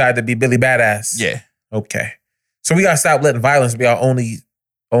he decided to be Billy Badass. Yeah. Okay. So we gotta stop letting violence be our only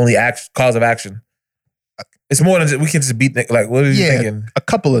cause of action. It's more than we can just beat. Like, what are you thinking? A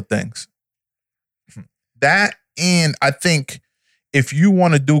couple of things. That, and I think if you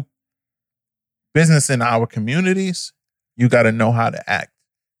want to do business in our communities, you got to know how to act.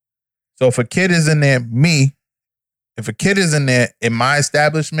 So if a kid is in there, if a kid is in there in my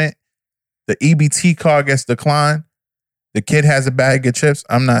establishment, the EBT card gets declined, the kid has a bag of chips,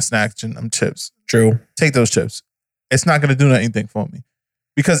 I'm not snatching them chips. True. Take those chips. It's not going to do anything for me.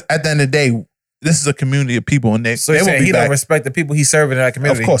 Because at the end of the day, this is a community of people, and they So will you're saying be he back. don't respect the people he's serving in that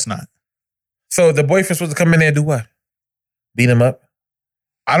community? Of course not. So the boyfriend's supposed to come in there and do what? Beat him up?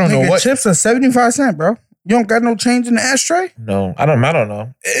 I don't know Nigga, what. chips are 75 cents, bro. You don't got no change in the ashtray? No, I don't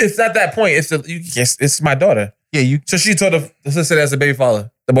know. It's not that point. It's my daughter. Yeah, you. So she told the sister that's the baby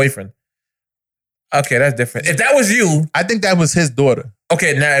father, the boyfriend. Okay, that's different. If that was you, I think that was his daughter.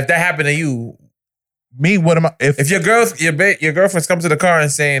 okay. Now, if that happened to you, Me, what am I? if your girlfriend's come to the car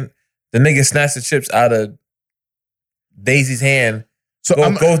and saying the nigga snatched the chips out of Daisy's hand, So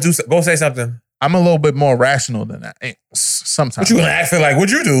go say something. I'm a little bit more rational than that. Sometimes. What you gonna ask her like?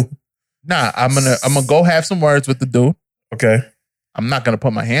 What'd you do? Nah, I'm gonna go have some words with the dude. Okay, I'm not gonna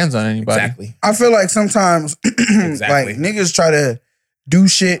put my hands on anybody. exactly. I feel like sometimes Exactly. like niggas try to do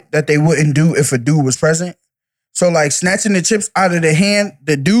shit that they wouldn't do if a dude was present. So like snatching the chips out of the hand,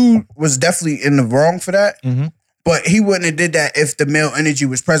 the dude was definitely in the wrong for that. Mhm. But he wouldn't have did that if the male energy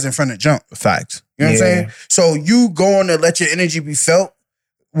was present from the jump. Facts. You know what I'm Yeah. saying? So you going to let your energy be felt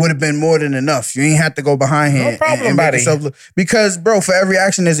would have been more than enough. You ain't have to go behind No him problem, and make buddy. yourself look. Because, bro, for every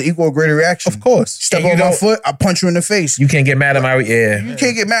action, there's an equal or greater reaction. Of course. Step And you on my don't- foot, I punch you in the face. You can't get mad at my You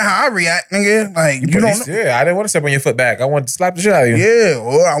can't get mad how I react, nigga. Like, you don't know. Yeah, I didn't want to step on your foot back. I wanted to slap the shit out of you. Yeah,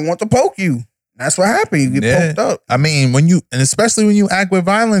 or I want to poke you. That's what happened. You get Yeah. poked up. I mean, and especially when you act with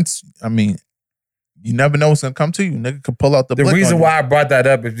violence, I mean, you never know what's gonna come to you. Nigga could pull out the The blick reason on you. why I brought that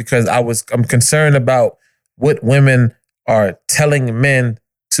up is because I'm concerned about what women are telling men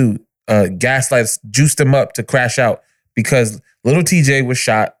to gaslight, juice them up to crash out. Because little TJ was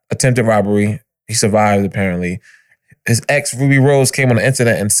shot, attempted robbery. He survived apparently. His ex Ruby Rose came on the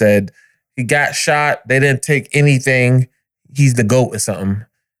internet and said he got shot. They didn't take anything. He's the GOAT or something.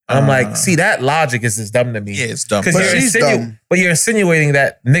 And I'm like, see, that logic is just dumb to me. Yeah, it's dumb. Because But she's dumb. but you're insinuating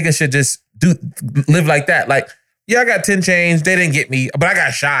that niggas should just live like that. Like, yeah, I got 10 chains. They didn't get me, but I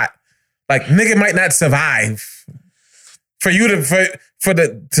got shot. Like, nigga might not survive. For you to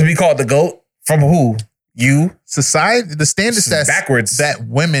be called the GOAT from who? You? Society, the standards This is that's backwards. that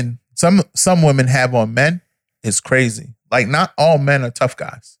women, some women have on men is crazy. Like, not all men are tough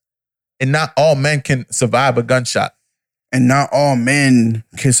guys, and not all men can survive a gunshot. And not all men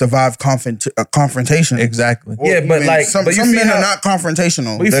can survive confrontation. Exactly. Or Yeah, but even like, some but you men see how- are not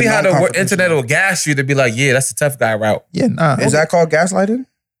confrontational. Well, you They're see how the non-confrontational. internet will gas you to be like, yeah, that's the tough guy route. Yeah, nah. Is that called gaslighting?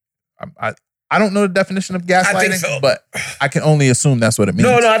 I don't know the definition of gaslighting, I think so. but I can only assume that's what it means.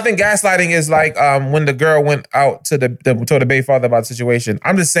 No, I think gaslighting is like when the girl went out to told the baby father about the situation.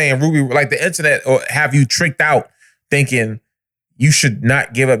 I'm just saying, Ruby, like the internet or have you tricked out thinking you should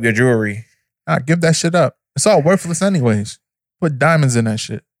not give up your jewelry. Nah, give that shit up. It's all worthless anyways. Put diamonds in that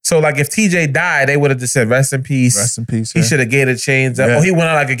shit. So like if TJ died, they would have just said rest in peace. Rest in peace. He yeah. should have gave the chains up. Yeah. Oh, he went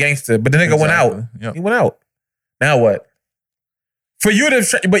out like a gangster, but the nigga went out. Exactly. Yep. He went out. Now what? For you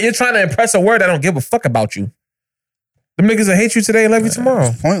to, but you're trying to impress a word that don't give a fuck about you. Them niggas will hate you today and love you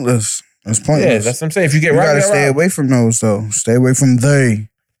tomorrow. Pointless. It's Yeah, pointless. that's what I'm saying. If you get You robbed, gotta you get stay robbed. away from those though. Stay away from they.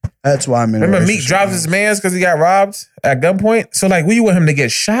 That's why I'm in a Remember Meek relationship. dropped his mans because he got robbed at gunpoint? So like, what you want him to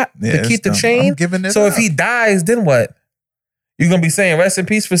get shot Yeah, to it's keep the dumb. chain? I'm giving it So if up. he dies, then what? You gonna be saying rest in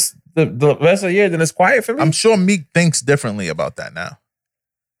peace for the rest of the year? Then it's quiet for me. I'm sure Meek thinks differently about that now.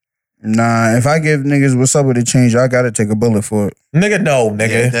 Nah, if I give niggas what's up with the change, I gotta take a bullet for it. Nigga, no, nigga.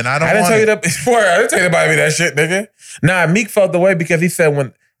 Yeah, then I don't didn't want tell you it. that before. I didn't tell you about me that shit, nigga. Nah, Meek felt the way because he said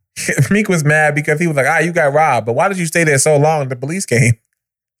when Meek was mad because he was like, you got robbed, but why did you stay there so long? The police came.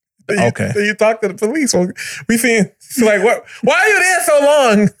 Okay. Then you talked to the police. Well, we seen like what? Why are you there so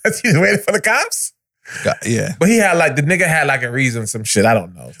long? You waiting for the cops? Yeah. But he had like the nigga had like a reason, some shit. I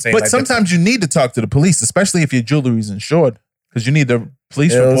don't know. Saying But like sometimes you need to talk to the police, especially if your jewelry's insured. Because you need the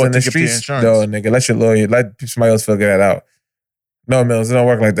police Mills report in to the get your streets. insurance. No, nigga, let your lawyer, let somebody else figure that out. No, Mills, it don't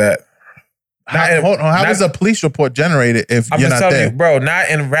work like that. Hold on. How not- is a police report generated if I'm you're just not telling there? you, bro, not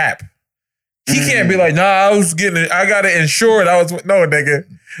in rap. He can't be like, I got it insured. No, nigga.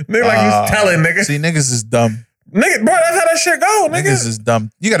 Nigga, like he's telling, nigga. See, niggas is dumb. Nigga, bro, that's how that shit go, nigga. Niggas is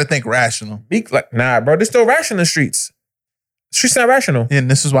dumb. You got to think rational. Meek, like, nah, bro, they're still rational in the streets. Streets not rational. And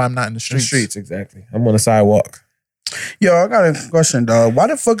this is why I'm not in the In the streets. streets, exactly. I'm on the sidewalk. Yo, I got a question, dog. Why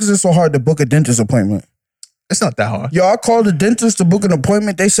the fuck is it so hard to book a dentist appointment? It's not that hard. Yo, I called the dentist to book an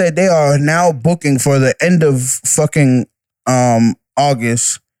appointment. They said they are now booking for the end of fucking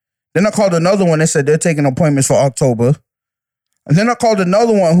August. Then I called another one. They said they're taking appointments for October. And then I called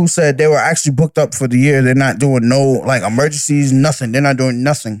another one who said they were actually booked up for the year. They're not doing no like emergencies, nothing. They're not doing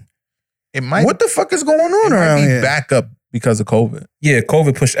nothing. It might. What the fuck is going on it might around be here? back up because of COVID. Yeah,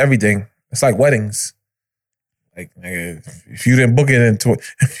 COVID pushed everything. It's like weddings. Like, nigga, if you didn't book it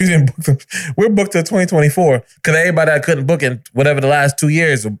if you didn't book them, we're booked till 2024 because everybody that couldn't book in whatever the last 2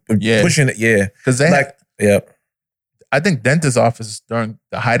 years were pushing it. Yeah, because they like, I think dentist offices during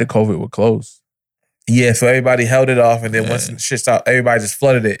the height of COVID were closed. Yeah, so everybody held it off, and then once the shit stopped, everybody just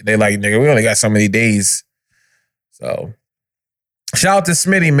flooded it. They like, nigga, we only got so many days. So, shout out to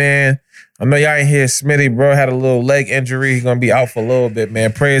Smitty, man. I know y'all ain't hear Smitty, bro. Had a little leg injury. He's gonna be out for a little bit,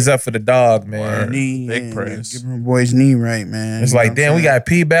 man. Prayers up for the dog, man. Big prayers. Give my boy's knee right, man. It's like, damn, we got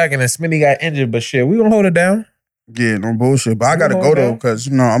P back, and then Smitty got injured, but shit, we gonna hold it down. Yeah, no bullshit. But I gotta Hold go though, on. because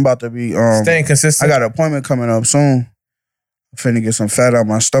I'm about to be Staying consistent. I got an appointment coming up soon. I'm finna get some fat out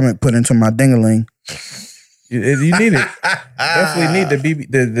my stomach put into my dingaling. You need it. Definitely need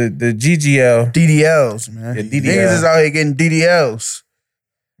the GGL. DDLs, man. Yeah, DDL. Niggas is out here getting DDLs.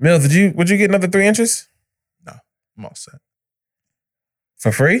 Mills, would you get another 3 inches? No, I'm all set.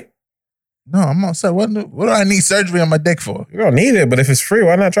 For free? No, I'm all set. What do I need surgery on my dick for? You don't need it, but if it's free,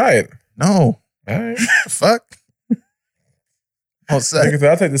 why not try it? No. All right. Fuck. All Like I set. said,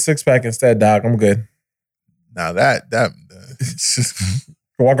 I'll take the 6-pack instead, dog. I'm good. Now that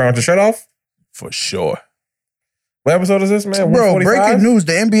Walk around with your shirt off? for sure. What episode is this, man? Bro, 145? breaking news.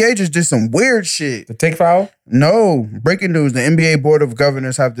 The NBA just did some weird shit. The take foul? No, breaking news. The NBA Board of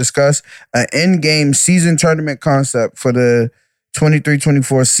Governors have discussed an in-game season tournament concept for the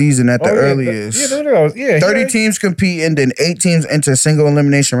 23-24 season at the earliest. Yeah, 30 teams compete and then 8 teams enter a single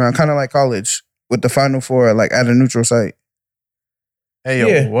elimination round, kind of like college with the Final Four like at a neutral site. Hey, yo,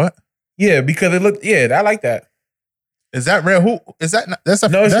 Yeah. what? Yeah, because it looked, I like that. Is that real? Who is that? That's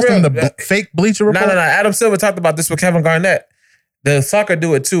No, it's that's real. from the fake Bleacher Report. No. Adam Silver talked about this with Kevin Garnett. The soccer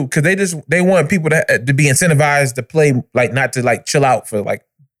do it too because they want people to be incentivized to play, like not to like chill out for like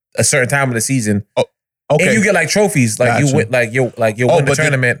a certain time of the season. Oh, okay. And you get like trophies, like Gotcha. you win, like you win the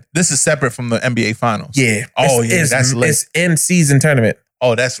tournament. This is separate from the NBA Finals. Yeah. Oh, It's that's lit. It's in season tournament.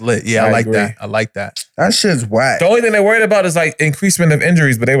 Oh, that's lit. Yeah, I I like agree. that. I like that. That shit's whack. The only thing they're worried about is like increasement of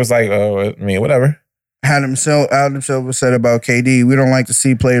injuries, but they was like, oh, I mean, whatever. Adam Silver said about KD, we don't like to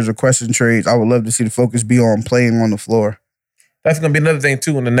see players requesting trades. I would love to see the focus be on playing on the floor. That's gonna be another thing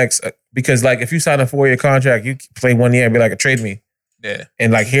too in the next because like if you sign a 4-year contract, you play 1 year and be like, trade me, Yeah.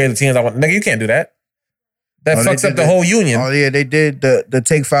 and like here are the teams I want. Nigga, you can't do that. That Oh, they fucks did up the that. whole union. Oh yeah, they did. The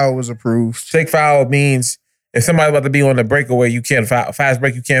take foul was approved. Take foul means if somebody's about to be on the breakaway, you can't foul. Fast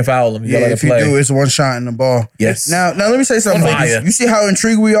break, you can't foul them. You Yeah, gotta let if it you play. do, it's one shot in the ball. Yes. Now let me say something. On Ladies. fire. You see how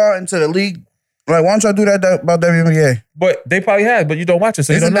intrigued we are into the league? Like, why don't y'all do that about WNBA? But they probably have, but you don't watch it,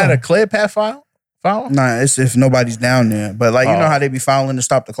 so you Isn't don't know. that a clear path foul? Nah, it's if nobody's down there. But like, you know how they be fouling to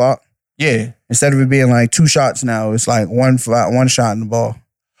stop the clock? Yeah. Instead of it being like 2 shots now, it's like one shot in the ball.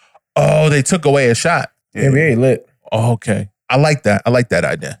 Oh, they took away a shot. NBA lit. Oh, okay. I like that. I like that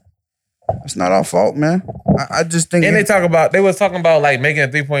idea. It's not our fault, man. I just think And they was talking about like making a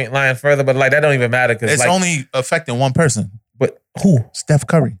 3-point line further, but like that don't even matter because It's like, only affecting one person. but who? Steph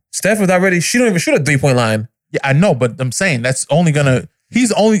Curry. Steph was already. She don't even shoot a 3-point line. Yeah, I know, but I'm saying that's only gonna. He's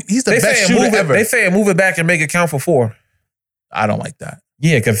the best saying shooter move it, ever. They saying move it back and make it count for 4. I don't like that.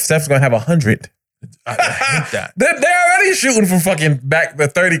 Yeah, because Steph's gonna have 100. I hate that. They're already shooting from fucking back the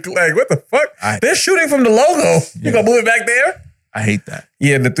 30. Like, what the fuck? I- They're shooting from the logo. You Yeah. gonna move it back there? I hate that.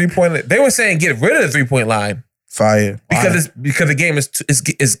 Yeah, the 3-point. They were saying get rid of the 3-point line fire. because the game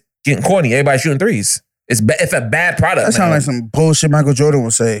is getting corny. Everybody shooting threes. It's a bad product. That sounds man. like some bullshit Michael Jordan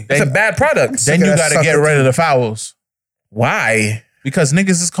would say. It's a bad product. Then you that got to sucker get rid of the fouls Why? because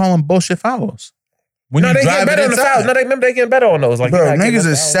niggas is calling bullshit fouls. When No, you they drive get better it on the inside. fouls. No, they getting better on those. Like, Bro, you're not getting niggas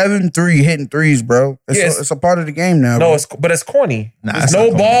the is fouls. 7-3 hitting threes, bro. Yes. It's a part of the game now. No, bro. but it's corny. Nah, There's it's no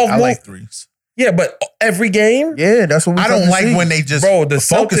not corny. ball. I like threes. Yeah, but every game, Yeah, that's what we I don't fucking like see. when they just bro, the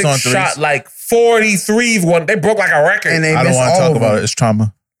focus Celtics on threes. shot like 43s. One, they broke like a record. And they I don't miss want to all talk of about them. it. It's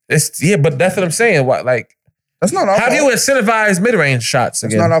trauma. It's but that's what I'm saying. What like? That's not our How do you fault. incentivize mid-range shots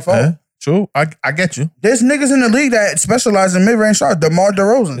That's again? not our fault. Yeah, true. I get you. There's niggas in the league that specialize in mid-range shots. DeMar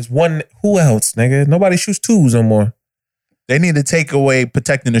DeRozan. There's one. Who else, nigga? Nobody shoots 2s no more. They need to take away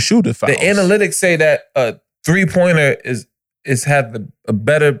protecting the shooter fouls. The analytics say that a 3-pointer is have a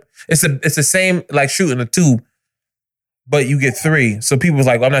better. It's the same like shooting a 2, but you get 3. So people's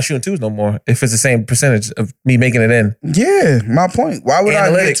like, well, I'm not shooting 2s no more if it's the same percentage of me making it in. Yeah, my point. Why would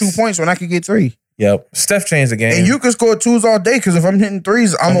I get Analytics. 2 points when I could get 3? Yep. Steph changed the game. And you can score 2s all day because if I'm hitting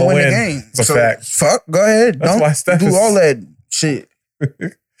 3s, I'm I'ma gonna win the win. game. It's a fact. Fuck, go ahead. That's Don't why Steph do is- all that shit.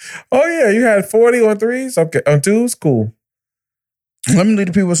 Oh yeah, you had 40 on 3s. Okay, on 2s, cool. Let me leave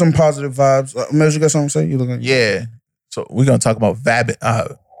the people with some positive vibes. Mills, you got something to say? You looking? Yeah. So we're gonna talk about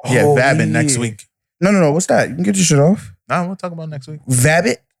Yeah, Oh, vabbing yeah. next week. No. What's that? You can get your shit off. Nah, we'll talk about next week.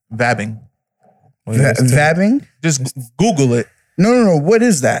 Vabbit? Vabbing. Vabbing? Just Google it. No. What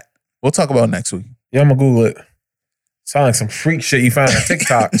is that? We'll talk about it next week. Yeah, I'm gonna Google it. Sound like some freak shit you found on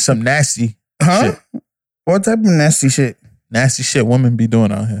TikTok. Some nasty Huh? shit. What type of nasty shit? Nasty shit women be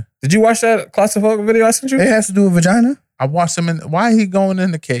doing out here. Did you watch that claustrophobic video I sent you? It has to do with vagina? I watched him in. Why he going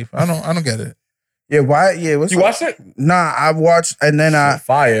in the cave? I don't get it. Yeah, why? Yeah, what's You up? watched it? Nah, I watched and then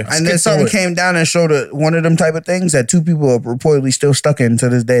Fire. and then something came down and showed one of them type of things that 2 people are reportedly still stuck in to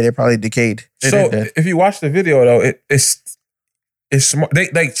this day. They're probably decayed. So if you watch the video though, it's smart.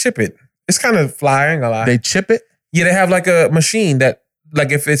 They chip it. It's kind of fly. I ain't gonna lie. They chip it Yeah, they have like a machine that,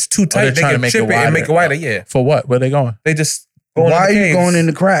 like, if it's too tight, they're they trying to can make chip it it and make it wider. wider. Yeah, for what? Where they going? they just go in Why the are you caves. going in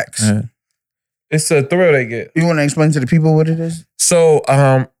the cracks? Yeah. It's a thrill they get. You want to explain to the people what it is? So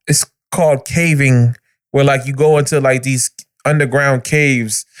it's called caving, where like you go into like these underground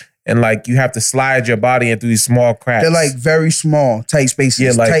caves and like you have to slide your body into these small cracks. They're like very small, tight spaces.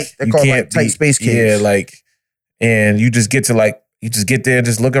 yeah, like tight, they're you called can't like tight be- space caves. Yeah, like, and you just get there and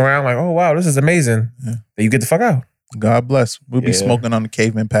just look around like, oh wow, this is amazing. Yeah. Then you get the fuck out. God bless. We'll be Yeah. smoking on the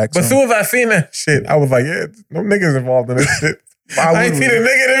caveman pack. But soon. soon as I seen that shit, I was like, yeah, no niggas involved in this shit. I ain't seen a nigga in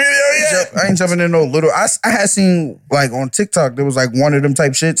the video yet. I ain't jumping in no little. I had seen like on TikTok there was like one of them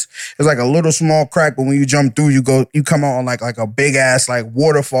type shits. It's like a little small crack, but when you jump through, you come out on like a big ass like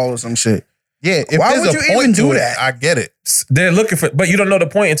waterfall or some shit. yeah, if Why there's would a you point even to do it, that? I get it. They're looking for, but you don't know the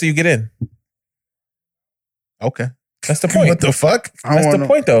point until you get in. Okay. That's the point. What the fuck? I don't That's want the no,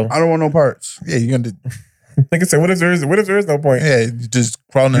 point though. I don't want no parts. Yeah, you're gonna. Like I said, what if there is no point? Yeah, you just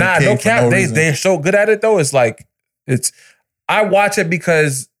crawling in Nah, the cave no for cap. no They reason. they're so good at it though. It's like I watch it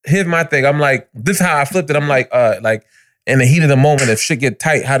because here's my thing. I'm like, this is how I flipped it. I'm like in the heat of the moment, if shit get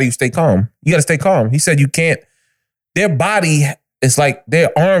tight, how do you stay calm? You gotta stay calm. He said you can't. Their body is like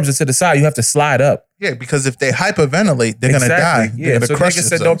their arms are to the side. You have to slide up. Yeah, because if they hyperventilate, they're gonna die. Yeah, They're gonna so crush nigga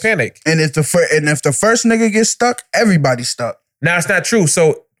said don't themselves. panic. And if the first nigga gets stuck, everybody's stuck. Now it's not true.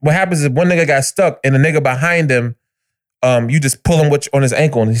 So what happens is one nigga got stuck and the nigga behind him, you just pull him on his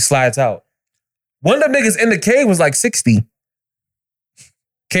ankle and he slides out. One of them niggas in the cave was like 60.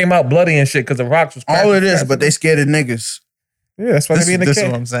 Came out bloody and shit because the rocks was All it is, cracking. but they scared of niggas. Yeah, that's why they be in the This is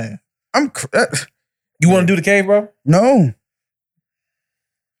cave. what I'm saying. You want to do the cave, bro? No.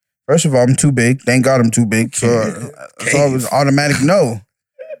 First of all, I'm too big. Thank God I'm too big. So it's always automatic no.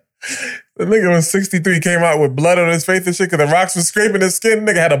 The nigga was 63, came out with blood on his face and shit because the rocks was scraping his skin.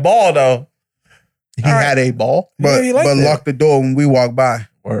 Nigga had a ball though. He had a ball. But he liked it. lock the door when we walk by.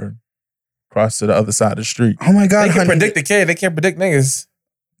 Or cross to the other side of the street. Oh my God, They can honey. predict the cave. They can't predict niggas.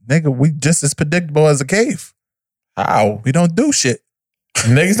 Nigga, we just as predictable as a cave. How? We don't do shit.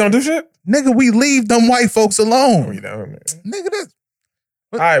 Niggas don't do shit? Nigga, we leave them white folks alone. You know, man. Nigga, that's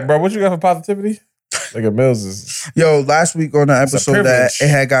All right, bro. What you got for positivity? Nigga Mills is. Yo, last week on the a episode that privilege. it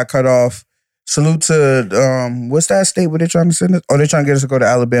had got cut off. Salute to what's that state where they're trying to send us? Oh, they're trying to get us to go to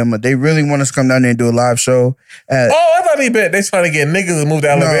Alabama. They really want us to come down there and do a live show. Oh, I thought he bet they trying to get niggas to move to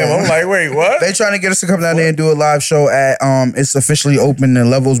Alabama. I'm like, wait, what? They trying to get us to come down there and do a live show at it's officially open in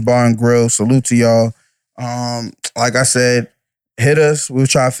Levels Bar and Grill. Salute to y'all. Like I said, hit us. We'll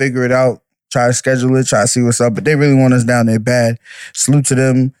try to figure it out. Try to schedule it. Try to see what's up. But they really want us down there bad. Salute to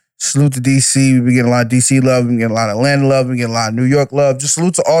them. Salute to DC. We getting a lot of DC love. We getting a lot of Atlanta love. We getting a lot of New York love. Just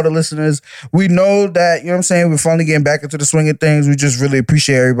salute to all the listeners. We know that, you know what I'm saying, we're finally getting back into the swing of things. We just really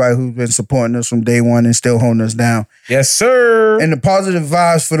appreciate everybody who's been supporting us from day one and still holding us down. Yes, sir. And the positive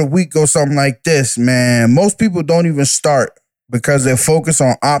vibes for the week go something like this, man. Most people don't even start because they're focused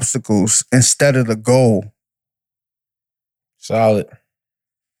on obstacles instead of the goal. Solid.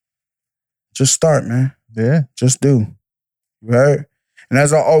 Just start, man. yeah. Just do. You heard? And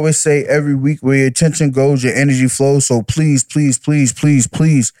as I always say every week, where your attention goes, your energy flows. So please, please, please, please,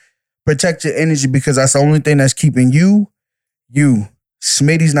 please protect your energy because that's the only thing that's keeping you.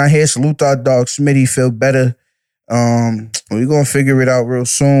 Smitty's not here. Salute to our dog. Smitty, feel better. We're going to figure it out real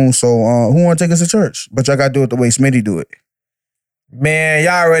soon. So who want to take us to church? But y'all got to do it the way Smitty do it. Man,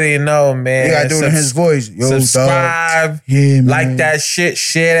 y'all already know, man. You got to do it in his voice. Yo, dog. subscribe. Yeah, man. Like that shit.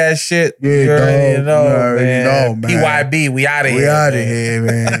 Share that shit. Yeah, you already dog. know, You already man. know, man. PYB, we out of here. We out of man. here,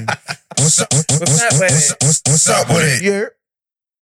 man. What's up with it? What's up with it? What's up with it? Yeah.